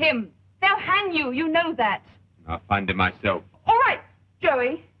kill him, they'll hang you. You know that. I'll find him myself. All right,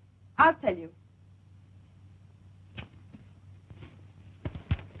 Joey. I'll tell you.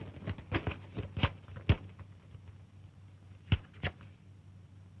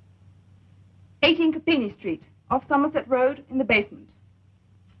 "18 Capini Street, off Somerset Road, in the basement."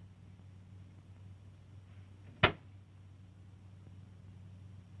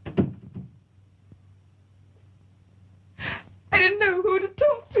 I didn't know who to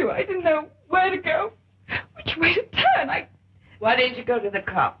talk to. I didn't know where to go, which way to turn. Why didn't you go to the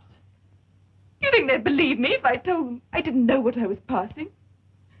cops? You think they'd believe me if I told them I didn't know what I was passing?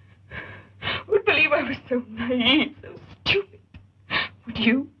 Would believe I was so naive, so stupid. Would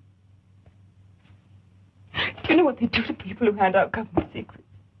you? Do you know what they do to people who hand out government secrets?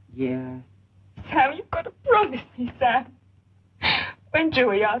 Yeah. Sam, you've got to promise me, Sam. When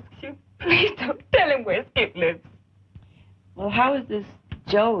Joey asks you, please don't tell him where Skip lives. Well, how is this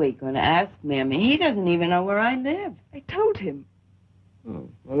Joey going to ask me? I mean, he doesn't even know where I live. I told him. Oh,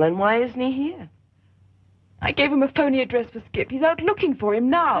 well, then why isn't he here? I gave him a phony address for Skip. He's out looking for him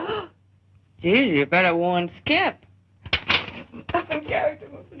now. Gee, you better warn Skip. Nothing character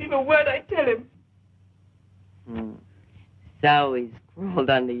won't believe a word I tell him. So he's crawled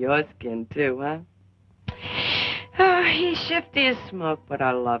under your skin, too, huh? Oh, he's shifty as smoke, but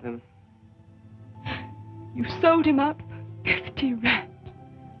I love him. You sold him out for 50 rand.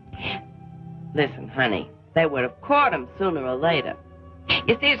 Listen, honey, they would have caught him sooner or later.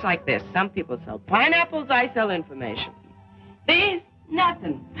 You see, it's like this. Some people sell pineapples, I sell information. These,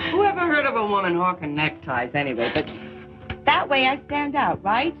 nothing. Who ever heard of a woman hawking neckties anyway? But that way I stand out,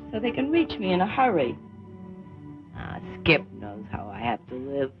 right? So they can reach me in a hurry. Skip knows how I have to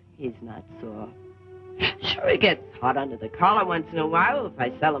live. He's not sore. Sure, he gets hot under the collar once in a while if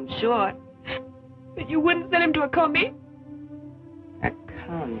I sell him short. But you wouldn't sell him to a commie? A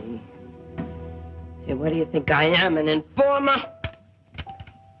commie? Hey, what do you think I am, an informer?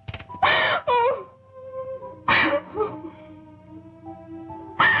 Oh.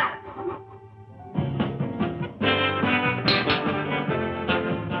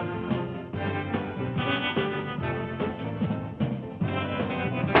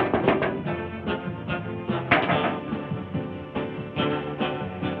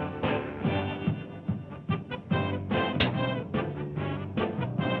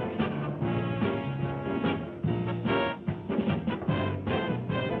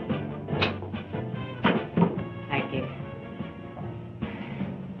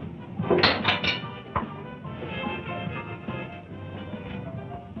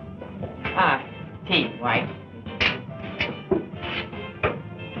 White.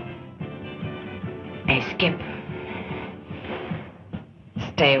 Hey, Skip.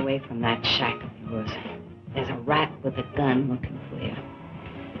 Stay away from that shack of yours. There's a rat with a gun looking for you.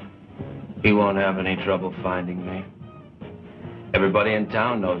 He won't have any trouble finding me. Everybody in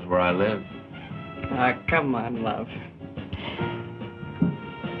town knows where I live. Oh, come on, love.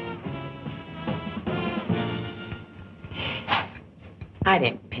 I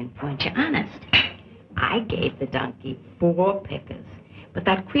didn't pinpoint you, honest. I gave the donkey 4 pickers. But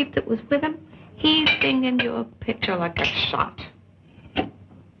that creep that was with him, he's dinging your picture like a shot.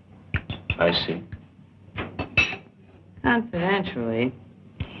 I see. Confidentially,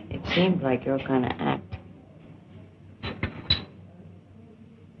 it seems like you're going to act.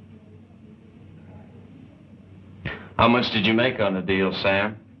 How much did you make on the deal,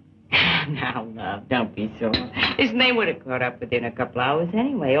 Sam? Now, love, don't be sore. His name would have caught up within a couple hours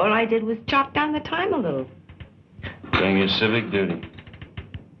anyway. All I did was chop down the time a little. Doing your civic duty.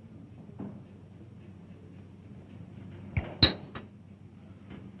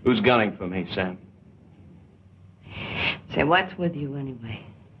 Who's gunning for me, Sam? Say, what's with you anyway?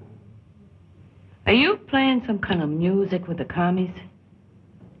 Are you playing some kind of music with the commies?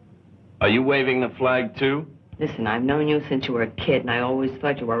 Are you waving the flag, too? Listen, I've known you since you were a kid, and I always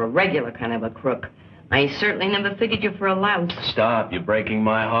thought you were a regular kind of a crook. I certainly never figured you for a louse. Stop, you're breaking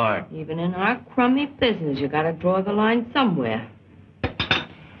my heart. Even in our crummy business, you gotta draw the line somewhere.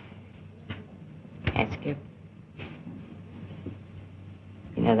 Hey, Skip.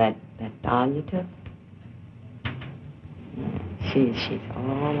 You know that doll you took? She's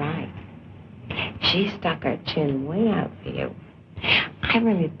all right. She stuck her chin way out for you. I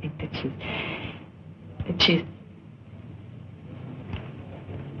really think that she's...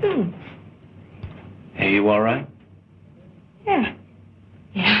 Hey, you all right? Yeah.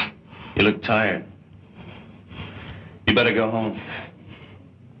 Yeah. You look tired. You better go home.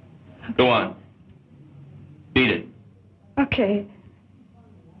 Go on. Beat it. Okay.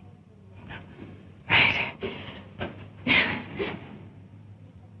 Right.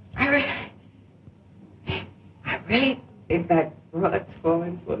 afraid if that blood's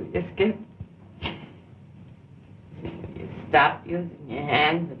falling full of your skin. You stop using your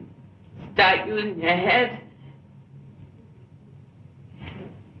hands and start using your head.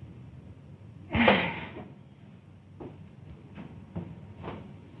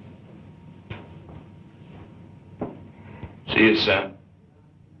 See you, Sam.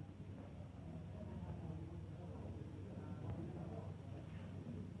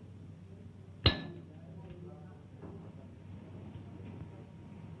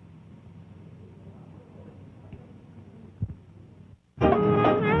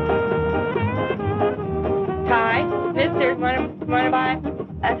 Ty, mister, wanna buy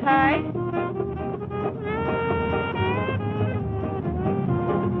a tie?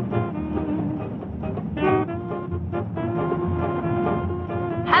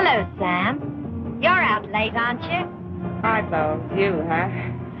 Hello, Sam. You're out late, aren't you? Hi, Bo. You, huh?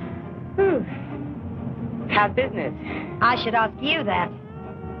 Whew. How's business? I should ask you that.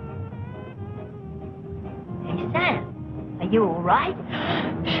 Hey, Sam, are you all right?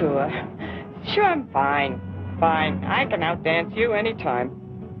 Sure. Sure, I'm fine. Fine. I can outdance you anytime.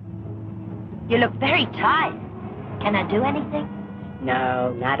 You look very tired. Can I do anything?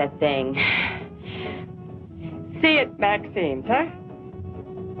 No, not a thing. See you at Maxine's, huh?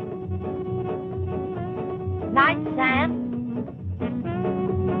 Night, Sam.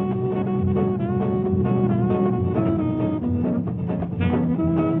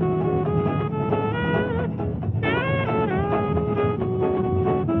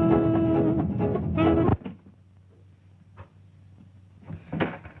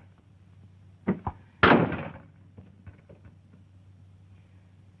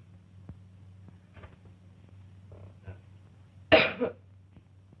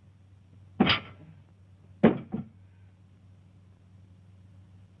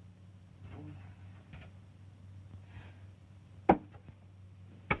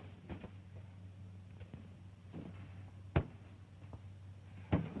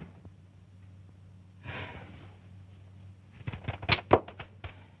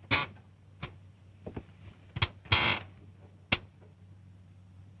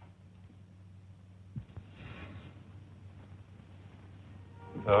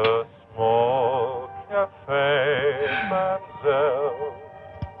 The small cafe, mademoiselle.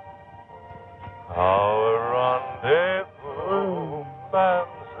 Our rendezvous,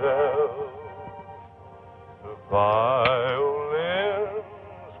 mademoiselle. The violins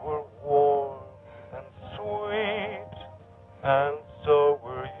were warm and sweet, and so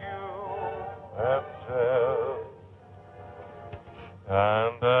were you, mademoiselle.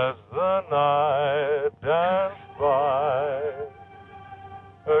 And as the night danced by,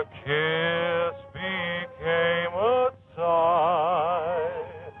 a kiss became a sigh.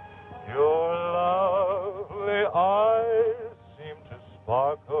 Your lovely eyes seemed to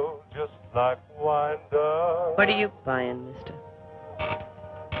sparkle just like wine does. What are you buying, mister?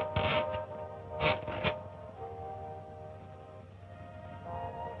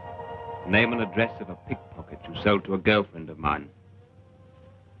 Name and address of a pickpocket you sold to a girlfriend of mine.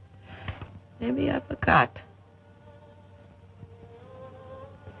 Maybe I forgot.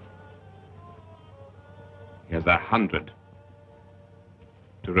 Here's 100.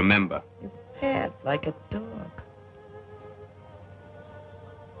 To remember. You pant like a dog.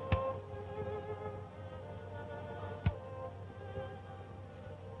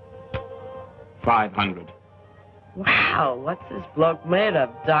 $500. Wow, what's this bloke made of?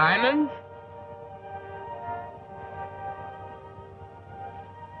 Diamonds?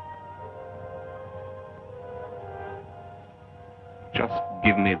 Just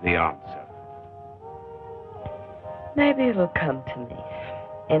give me the answer. Maybe it'll come to me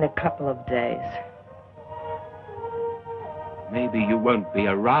in a couple of days. Maybe you won't be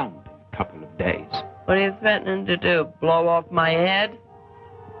around in a couple of days. What are you threatening to do? Blow off my head?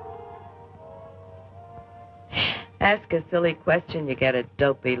 Ask a silly question, you get a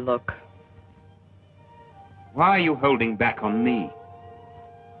dopey look. Why are you holding back on me?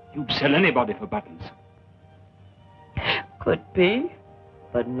 You'd sell anybody for buttons. Could be,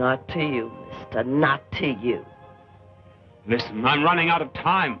 but not to you, mister. Not to you. Listen, I'm running out of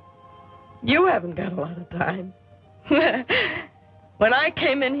time. You haven't got a lot of time. When I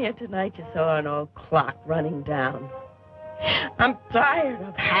came in here tonight, you saw an old clock running down. I'm tired.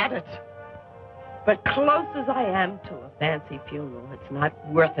 I've had it. But close as I am to a fancy funeral, it's not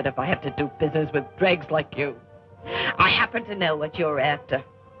worth it if I have to do business with dregs like you. I happen to know what you're after.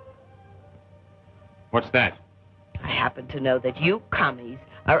 What's that? I happen to know that you commies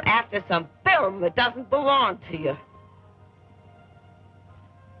are after some film that doesn't belong to you.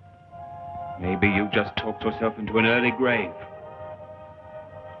 Maybe you just talked yourself into an early grave.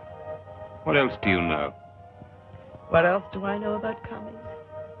 What else do you know? What else do I know about commies?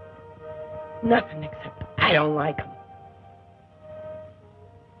 Nothing except I don't like them.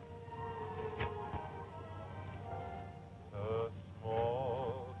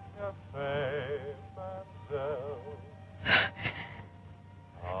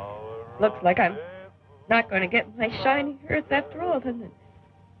 Looks like I'm not going to get my shiny earth after all, doesn't it?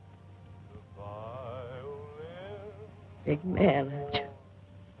 Big man, aren't you?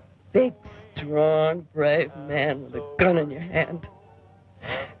 Big, strong, brave man with a gun in your hand.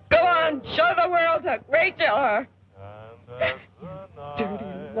 Go on, show the world how great you are. You dirty,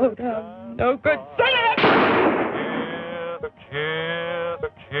 low-down, no good son of a...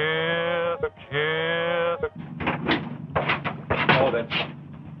 Hold it.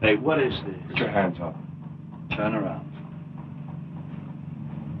 Hey, what is this? Put your hands up. Turn around.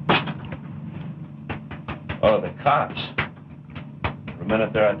 Oh, the cops. For a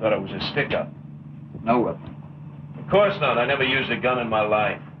minute there, I thought it was a stick-up. No weapon. Of course not. I never used a gun in my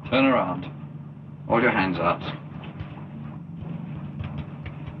life. Turn around. Hold your hands out.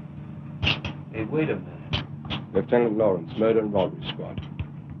 Hey, wait a minute. Lieutenant Lawrence, murder and robbery squad.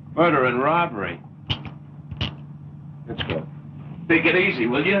 Murder and robbery. Let's go. Take it easy,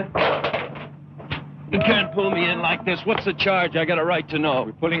 will you? You can't pull me in like this. What's the charge? I got a right to know.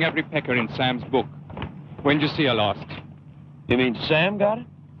 We're pulling every pecker in Sam's book. When did you see her last? You mean Sam got it?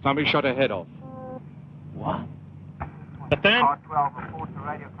 Somebody shot her head off. What? But then... Hey,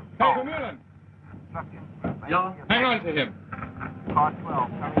 Vermeulen! Yeah? Hang on to him. Car 12,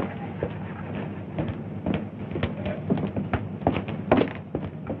 coming.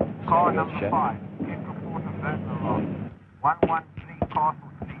 Car number 5, get report of burglar road. 113 Castle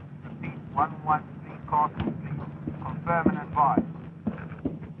Street. Repeat, 113 Castle Street. Confirm and advise.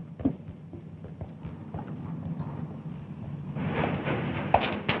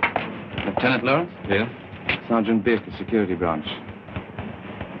 Lieutenant Lawrence? Yeah? Sergeant Baker, Security Branch.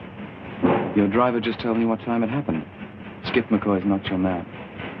 Your driver just told me what time it happened. Skip McCoy's not your man.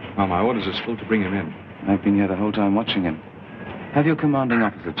 Oh, my orders are still to bring him in. I've been here the whole time watching him. Have your commanding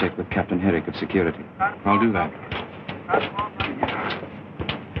officer check with Captain Herrick of Security. I'll do that.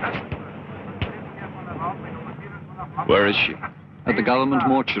 Where is she? At the government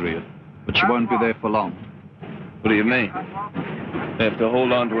mortuary, but she won't be there for long. What do you mean? They have to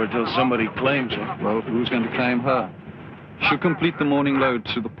hold on to her till somebody claims her. Well, who's going to claim her? She'll complete the morning load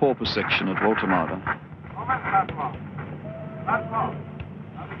to the pauper section at Waltermada.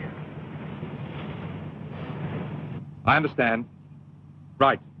 I understand.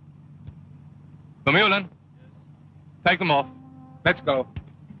 Right. Vermeulen, take them off. Let's go.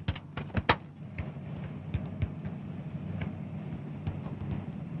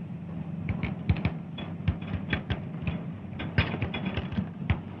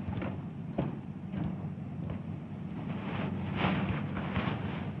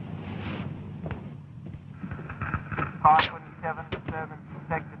 Car 27, service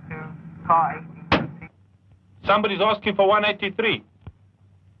Sector 2, car 18. Somebody's asking for 183.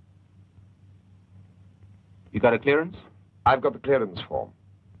 You got a clearance? I've got the clearance form.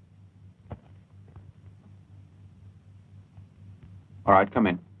 All right, come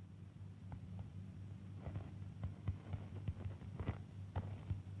in.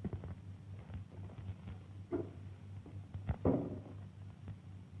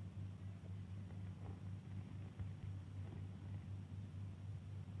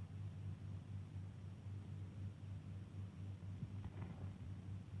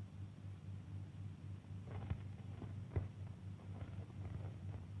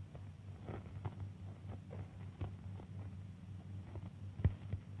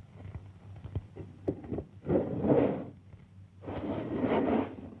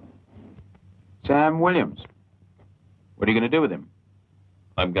 Sam Williams. What are you going to do with him?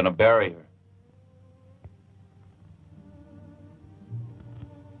 I'm going to bury her.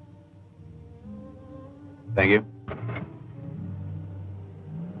 Thank you.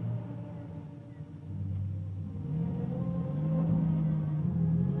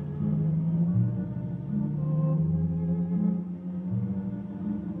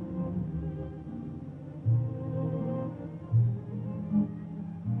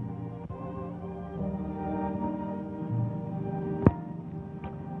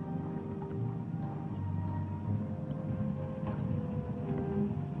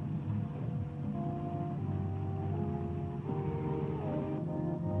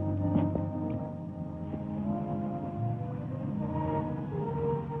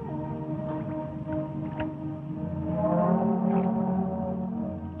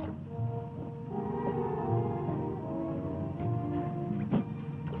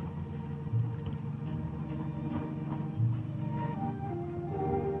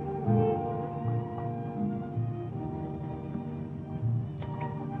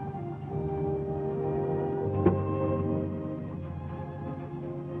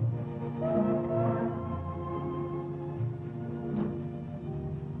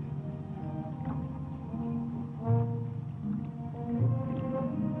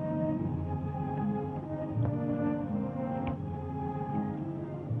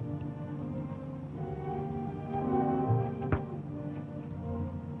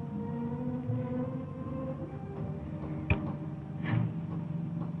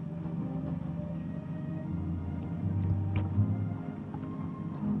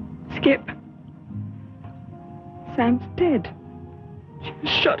 Skip. Sam's dead. She was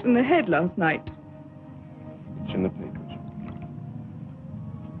shot in the head last night. It's in the papers.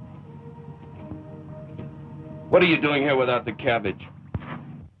 What are you doing here without the cabbage?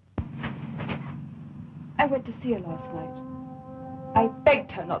 I went to see her last night. I begged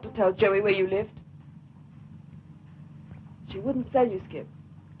her not to tell Joey where you lived. She wouldn't tell you, Skip.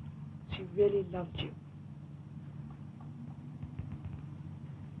 She really loved you.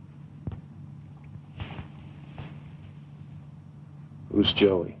 Who's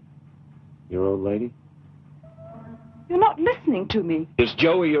Joey? Your old lady? You're not listening to me. Is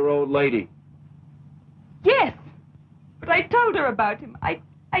Joey your old lady? Yes, but I told her about him. I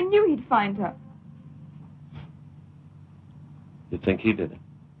knew he'd find her. You think he did it?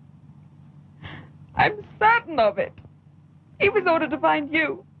 I'm certain of it. He was ordered to find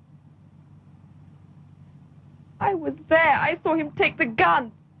you. I was there. I saw him take the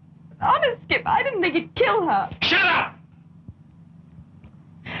gun. Honest, Skip, I didn't think he'd kill her. Shut up!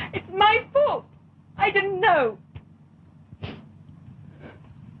 It's my fault. I didn't know.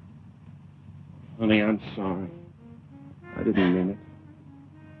 Honey, I'm sorry. I didn't mean it.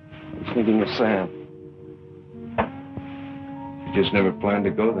 I was thinking of Sam. You just never planned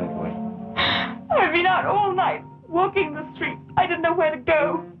to go that way. I've been out all night, walking the street. I didn't know where to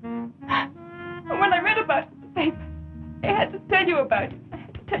go. And when I read about it in the paper, I had to tell you about it. I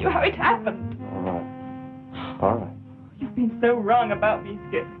had to tell you how it happened. All right. All right. You've been so wrong about me,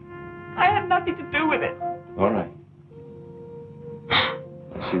 Skip. I had nothing to do with it. All right.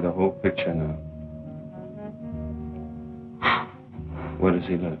 I see the whole picture now. Where does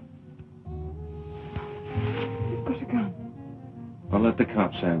he live? He's got a gun. I'll let the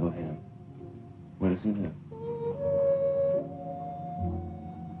cops handle him. Where does he live?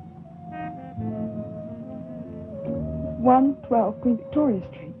 It's 112 Queen Victoria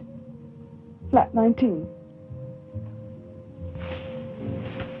Street. Flat 19.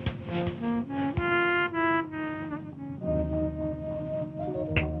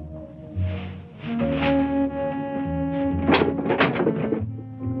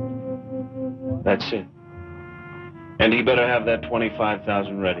 That's it. And he better have that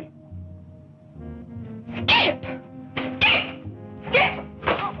 25,000 ready. Skip! Skip! Skip!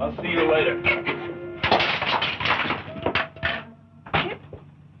 I'll see you later.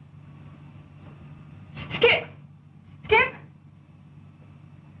 Skip! Skip!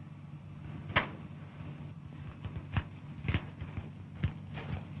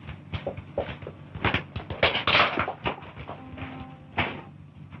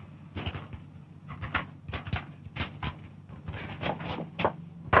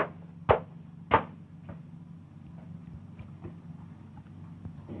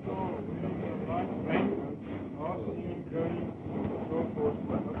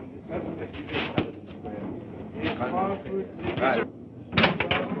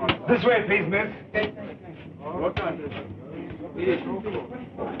 This way, please, miss.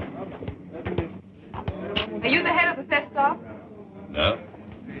 Are you the head of the theft staff? No.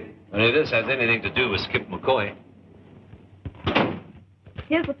 Only this has anything to do with Skip McCoy.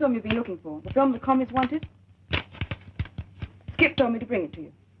 Here's the film you've been looking for. The film the commies wanted. Skip told me to bring it to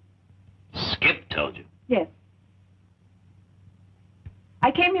you. Skip told you? Yes.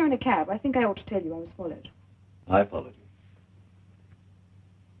 I came here in a cab. I think I ought to tell you I was followed. I followed you.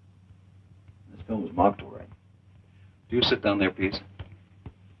 This film was marked all right. Do you sit down there, please?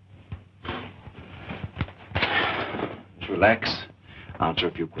 Just relax. Answer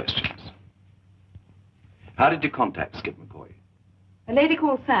a few questions. How did you contact Skip McCoy? A lady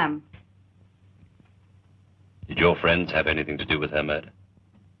called Sam. Did your friends have anything to do with her murder?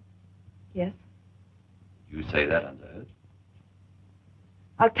 Yes. You say that under oath?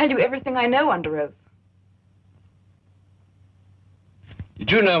 I'll tell you everything I know under oath. Did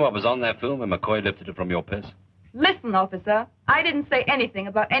you know what was on that film when McCoy lifted it from your purse? Listen, officer. I didn't say anything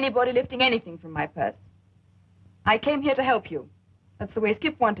about anybody lifting anything from my purse. I came here to help you. That's the way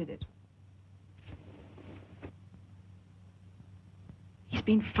Skip wanted it. He's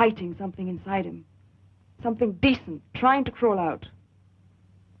been fighting something inside him. Something decent, trying to crawl out.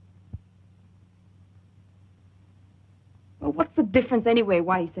 Well, what's the difference anyway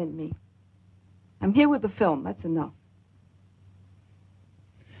why he sent me? I'm here with the film, that's enough.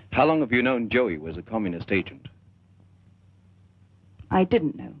 How long have you known Joey was a communist agent? I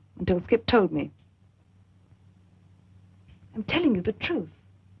didn't know until Skip told me. I'm telling you the truth.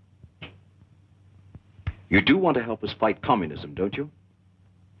 You do want to help us fight communism, don't you?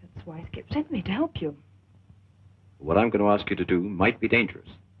 That's why Skip sent me to help you. What I'm going to ask you to do might be dangerous.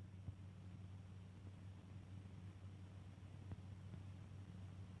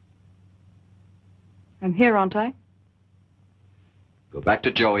 I'm here, aren't I? Go back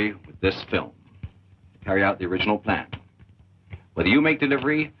to Joey with this film. Carry out the original plan. Whether you make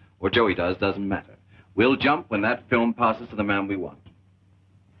delivery or Joey does, doesn't matter. We'll jump when that film passes to the man we want.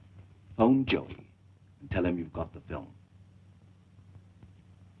 Phone Joey and tell him you've got the film.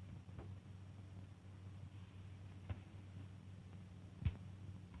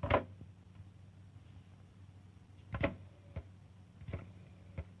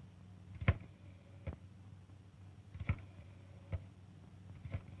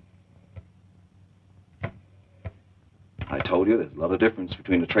 I told you there's a lot of difference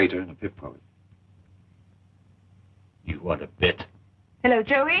between a traitor and a pickpocket. You want a bit? Hello,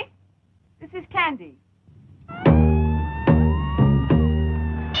 Joey. This is Candy.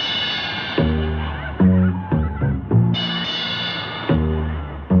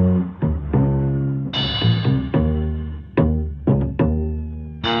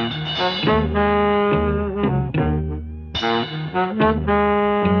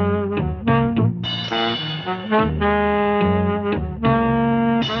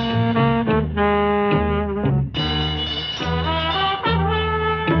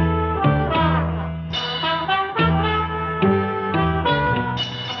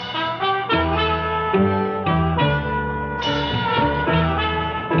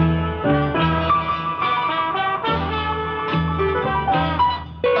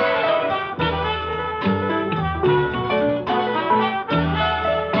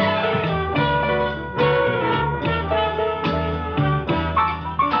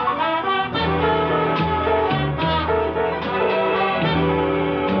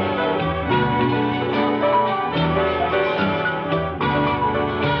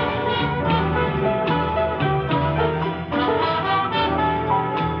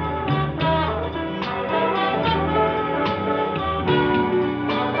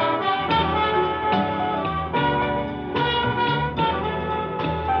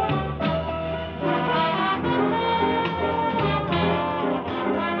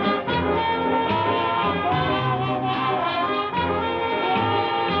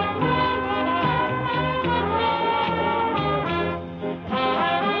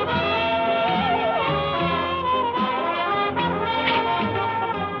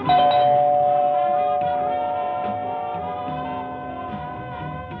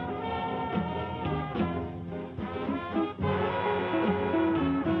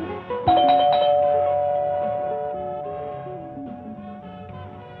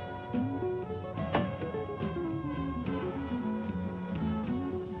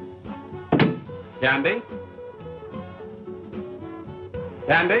 Candy?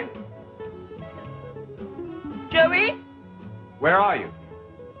 Candy? Joey, Where are you?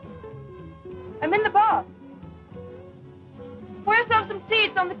 I'm in the bath. Pour yourself some tea.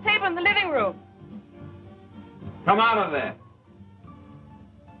 It's on the table in the living room. Come out of there.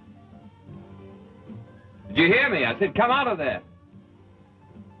 Did you hear me? I said come out of there.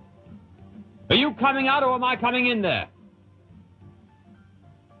 Are you coming out or am I coming in there?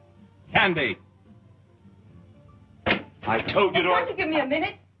 Candy. I told you to... Can't you give me a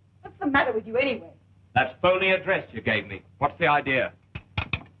minute? What's the matter with you anyway? That phony address you gave me. What's the idea?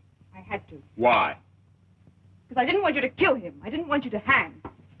 I had to. Why? Because I didn't want you to kill him. I didn't want you to hang.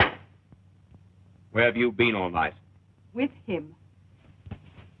 Where have you been all night? With him.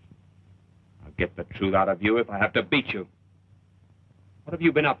 I'll get the truth out of you if I have to beat you. What have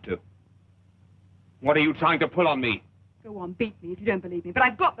you been up to? What are you trying to pull on me? Go on, beat me if you don't believe me. But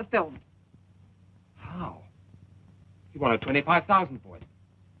I've got the film. How? You wanted $25,000 for it.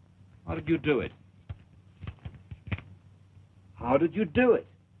 How did you do it? How did you do it?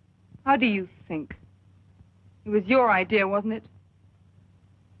 How do you think? It was your idea, wasn't it?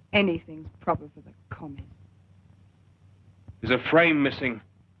 Anything's proper for the commies. There's a frame missing.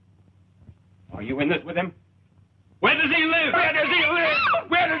 Are you in this with him? Where does he live? Where does he live?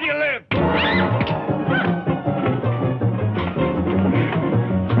 Where does he live?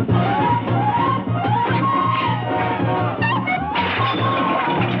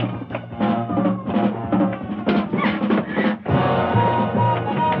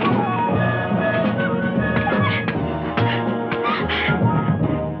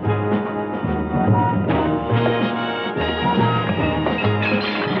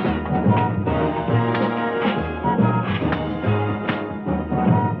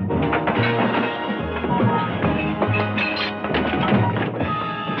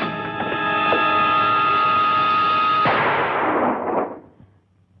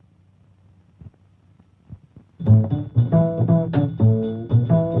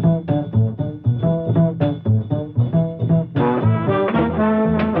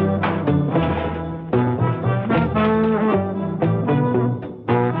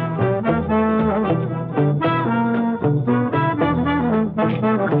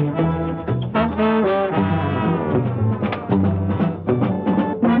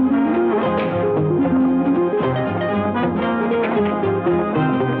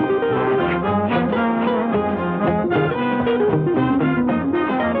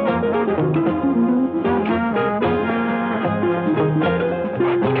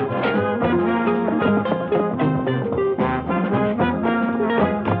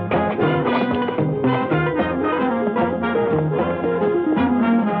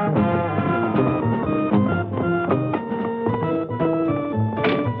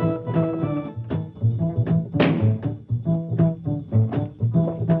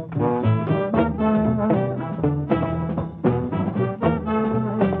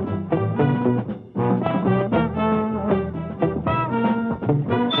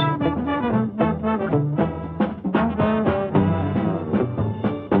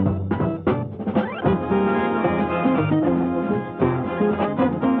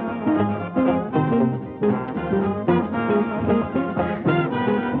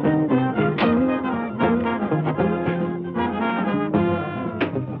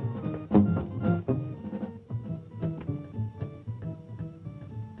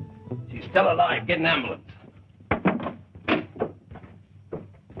 Still alive. Get an ambulance.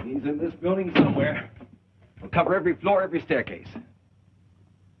 He's in this building somewhere. We'll cover every floor, every staircase.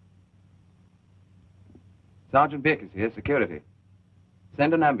 Sergeant Beck is here, security.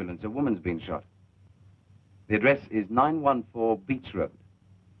 Send an ambulance. A woman's been shot. The address is 914 Beach Road,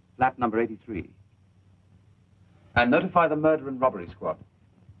 flat number 83. And notify the murder and robbery squad.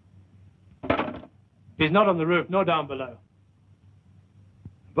 He's not on the roof, nor down below.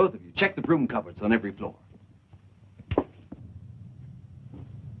 Both of you, check the broom cupboards on every floor.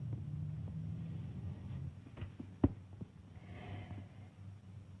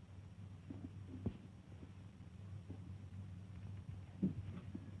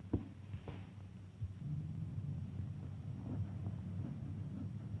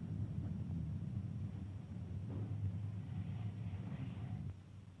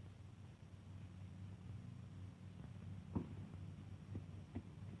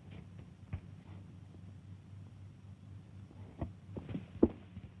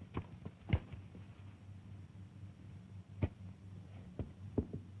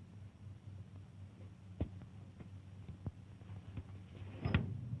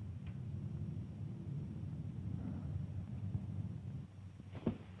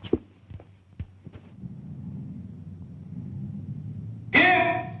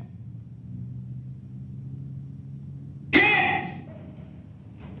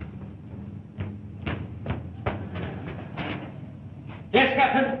 Yes,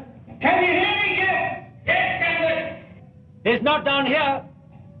 Captain. Can you hear me, Jeff? Yes, Captain. He's not down here.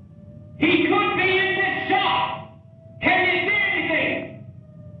 He could be in this shop. Can you see anything?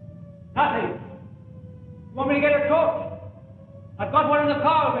 Nothing. You want me to get a torch? I've got one in the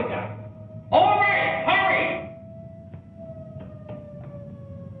car over here. All right, hurry.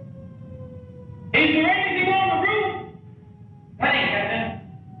 Is there anything on the roof? Nothing, Captain.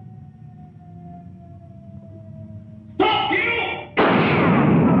 Stop, you!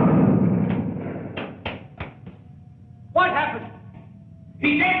 What happened?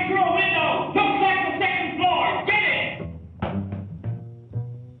 He came through a window. Looks like the second floor. Get it!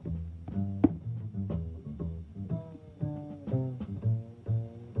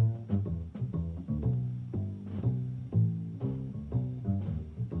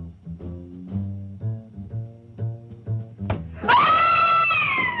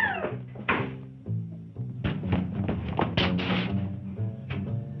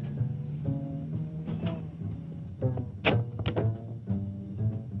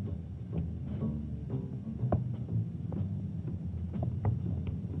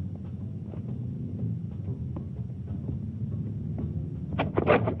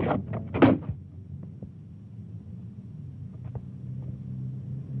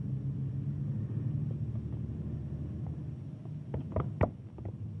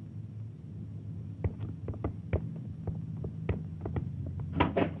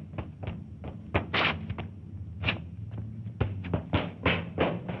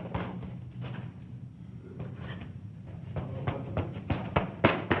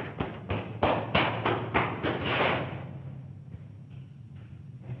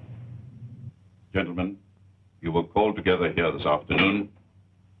 Gentlemen, you were called together here this afternoon.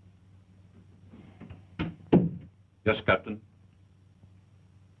 Yes, Captain?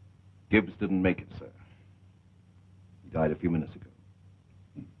 Gibbs didn't make it, sir. He died a few minutes ago.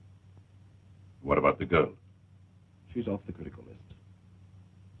 What about the girl? She's off the critical list.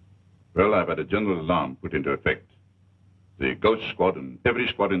 Well, I've had a general alarm put into effect. The Ghost Squad and every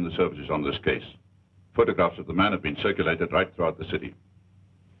squad in the service is on this case. Photographs of the man have been circulated right throughout the city.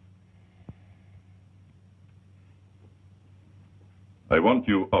 I want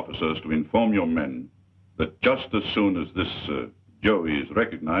you officers to inform your men that just as soon as this Joey is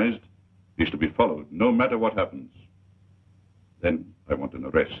recognized, he's to be followed, no matter what happens. Then I want an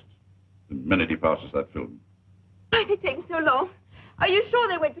arrest the minute he passes that film. Why are they taking so long? Are you sure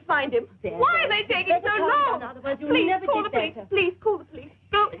they went to find him? Why are they taking so long? Otherwise you'll Please never call the get police. better. Please call the police.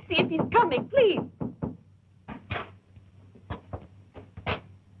 Go and see if he's coming, please.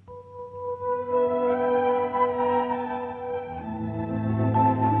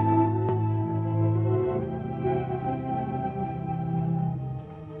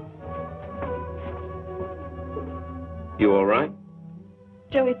 You all right?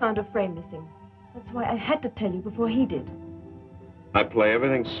 Joey found a frame missing. That's why I had to tell you before he did. I play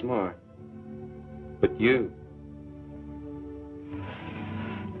everything smart. But you...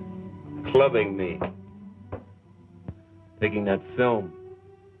 clubbing me. Taking that film.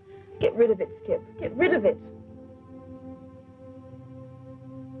 Get rid of it, Skip. Get rid of it.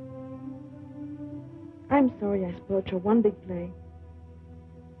 I'm sorry I spoiled your one big play.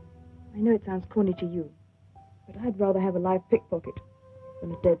 I know it sounds corny to you, but I'd rather have a live pickpocket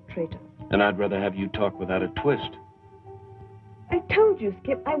than a dead traitor. And I'd rather have you talk without a twist. I told you,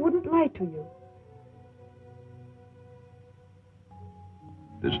 Skip, I wouldn't lie to you.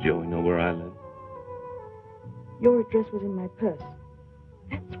 Does Joey know where I live? Your address was in my purse.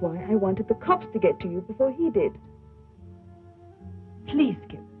 That's why I wanted the cops to get to you before he did. Please,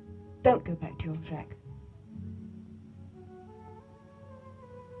 Skip, don't go back to your shack.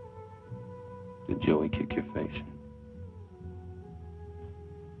 Did Joey kick your face?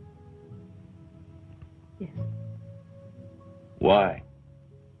 Yes. Why?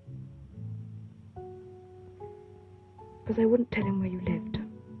 Because I wouldn't tell him where you lived.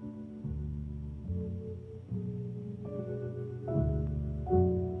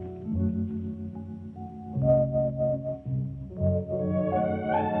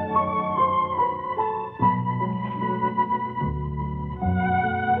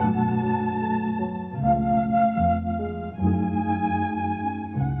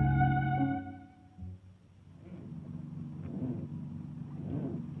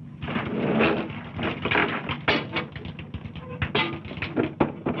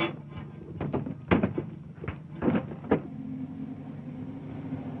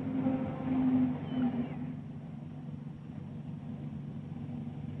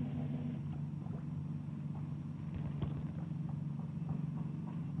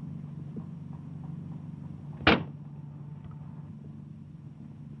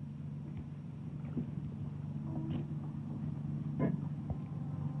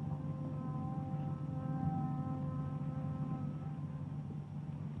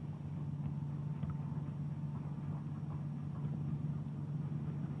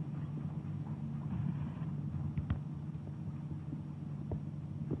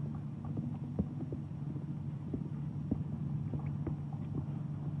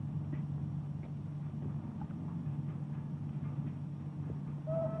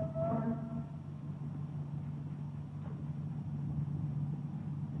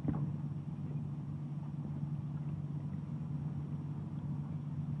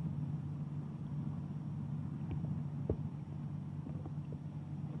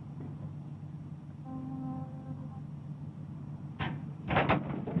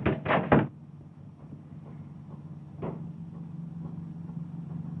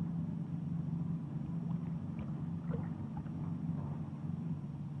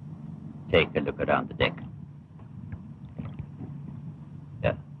 Take a look around the deck.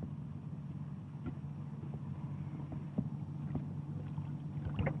 Yeah.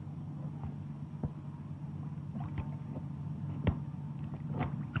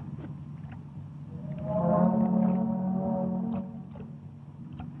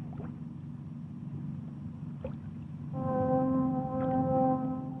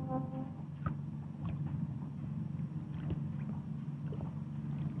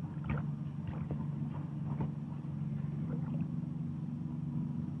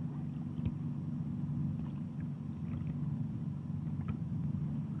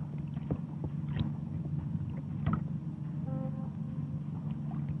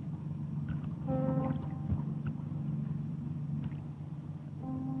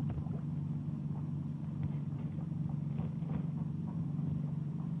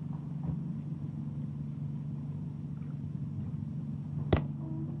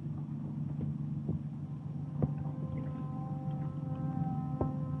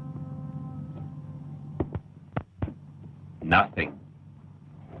 Nothing.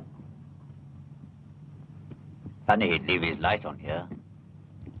 Funny he'd leave his light on here.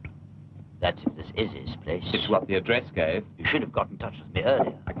 That's if this is his place. It's what the address gave. You should have got in touch with me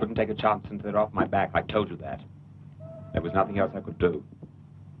earlier. I couldn't take a chance since they're off my back. I told you that. There was nothing else I could do.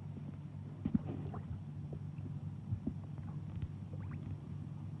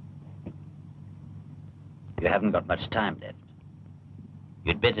 You haven't got much time left.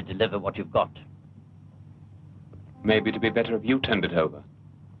 You'd better deliver what you've got. Maybe it'd be better if you turned it over.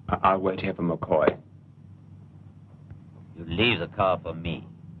 I'll wait here for McCoy. You leave the car for me,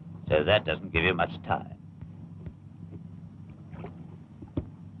 so that doesn't give you much time.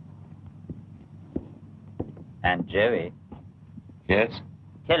 And Joey? Yes?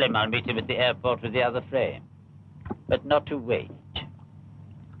 Tell him I'll meet him at the airport with the other frame. But not to wait.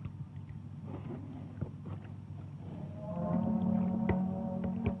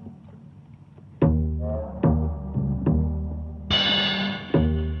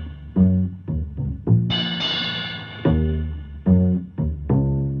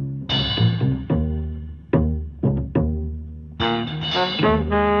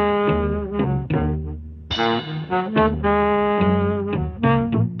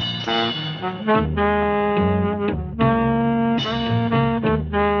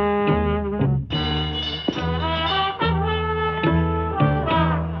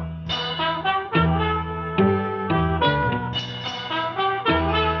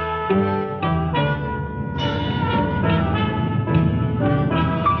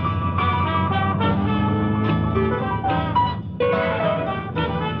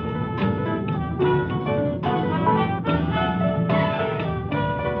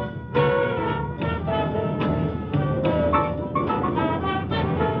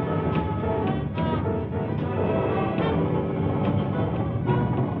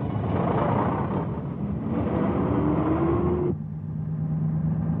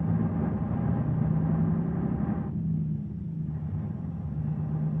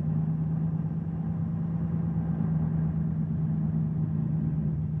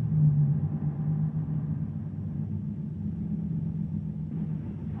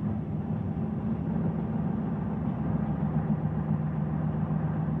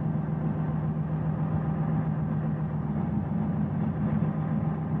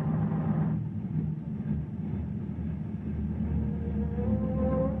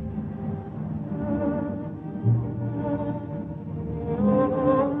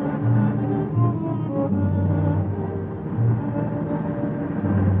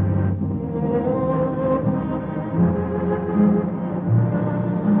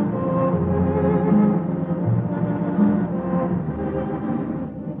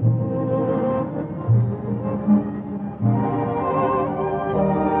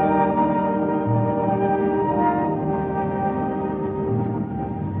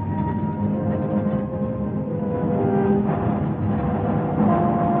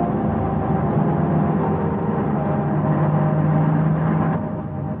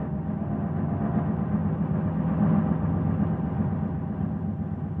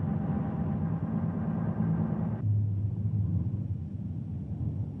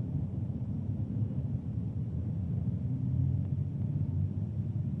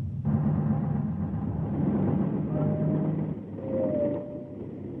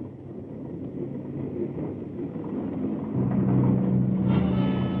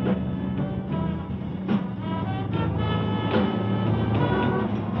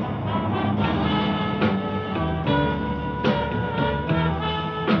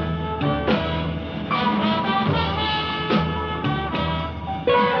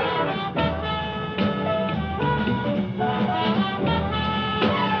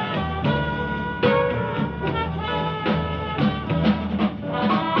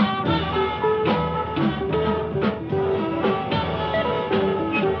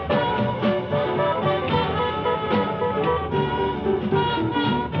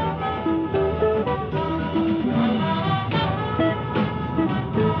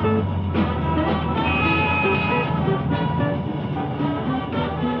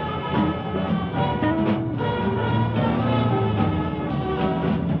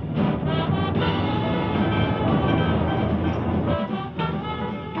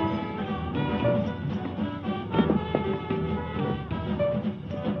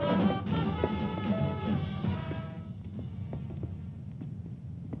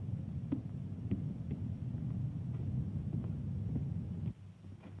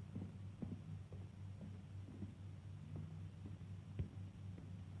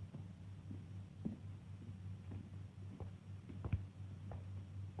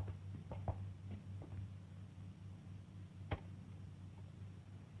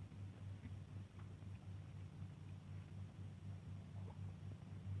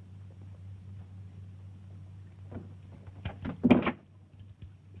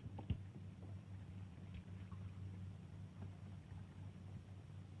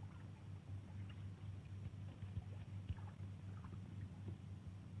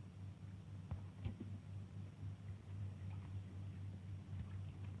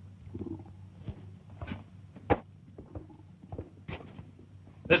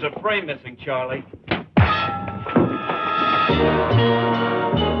 There's a frame missing, Charlie.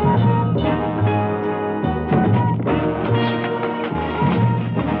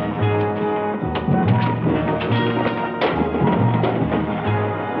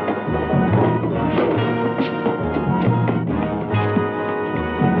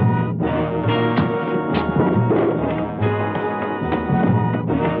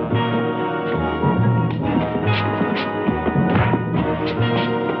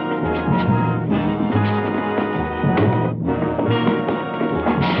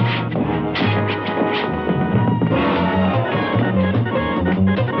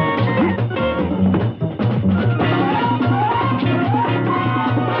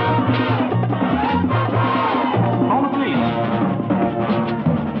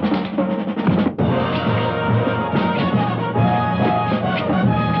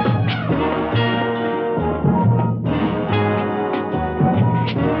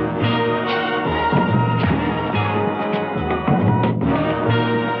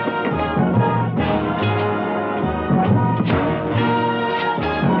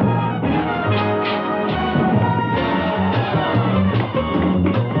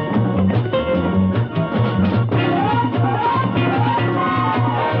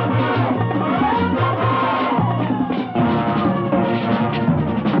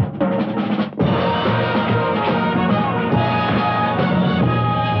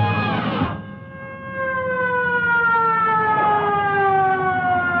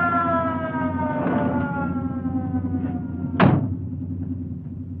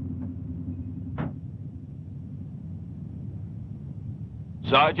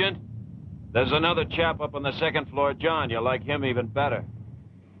 Sergeant, there's another chap up on the second floor, John. You like him even better.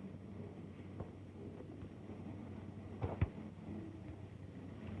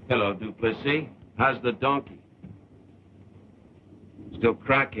 Hello, Duplessis. How's the donkey? Still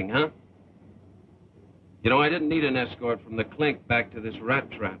cracking, huh? You know, I didn't need an escort from the clink back to this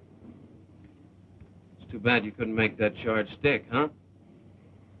rat trap. It's too bad you couldn't make that charge stick, huh?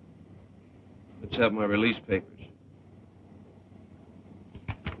 Let's have my release papers.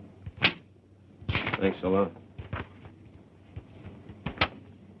 Thanks a lot.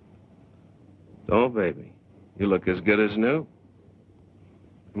 Oh, baby. You look as good as new.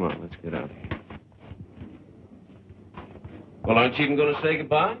 Come on, let's get out of here. Well, aren't you even going to say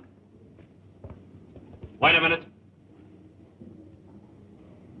goodbye? Wait a minute.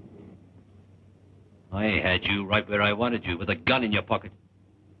 I had you right where I wanted you, with a gun in your pocket.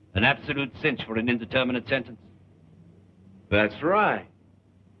 An absolute cinch for an indeterminate sentence. That's right.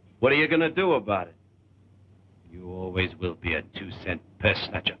 What are you going to do about it? You always will be a 2-cent purse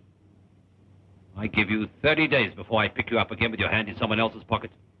snatcher. I give you 30 days before I pick you up again with your hand in someone else's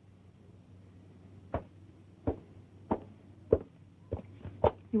pocket.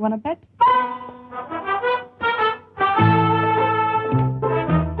 You want to bet?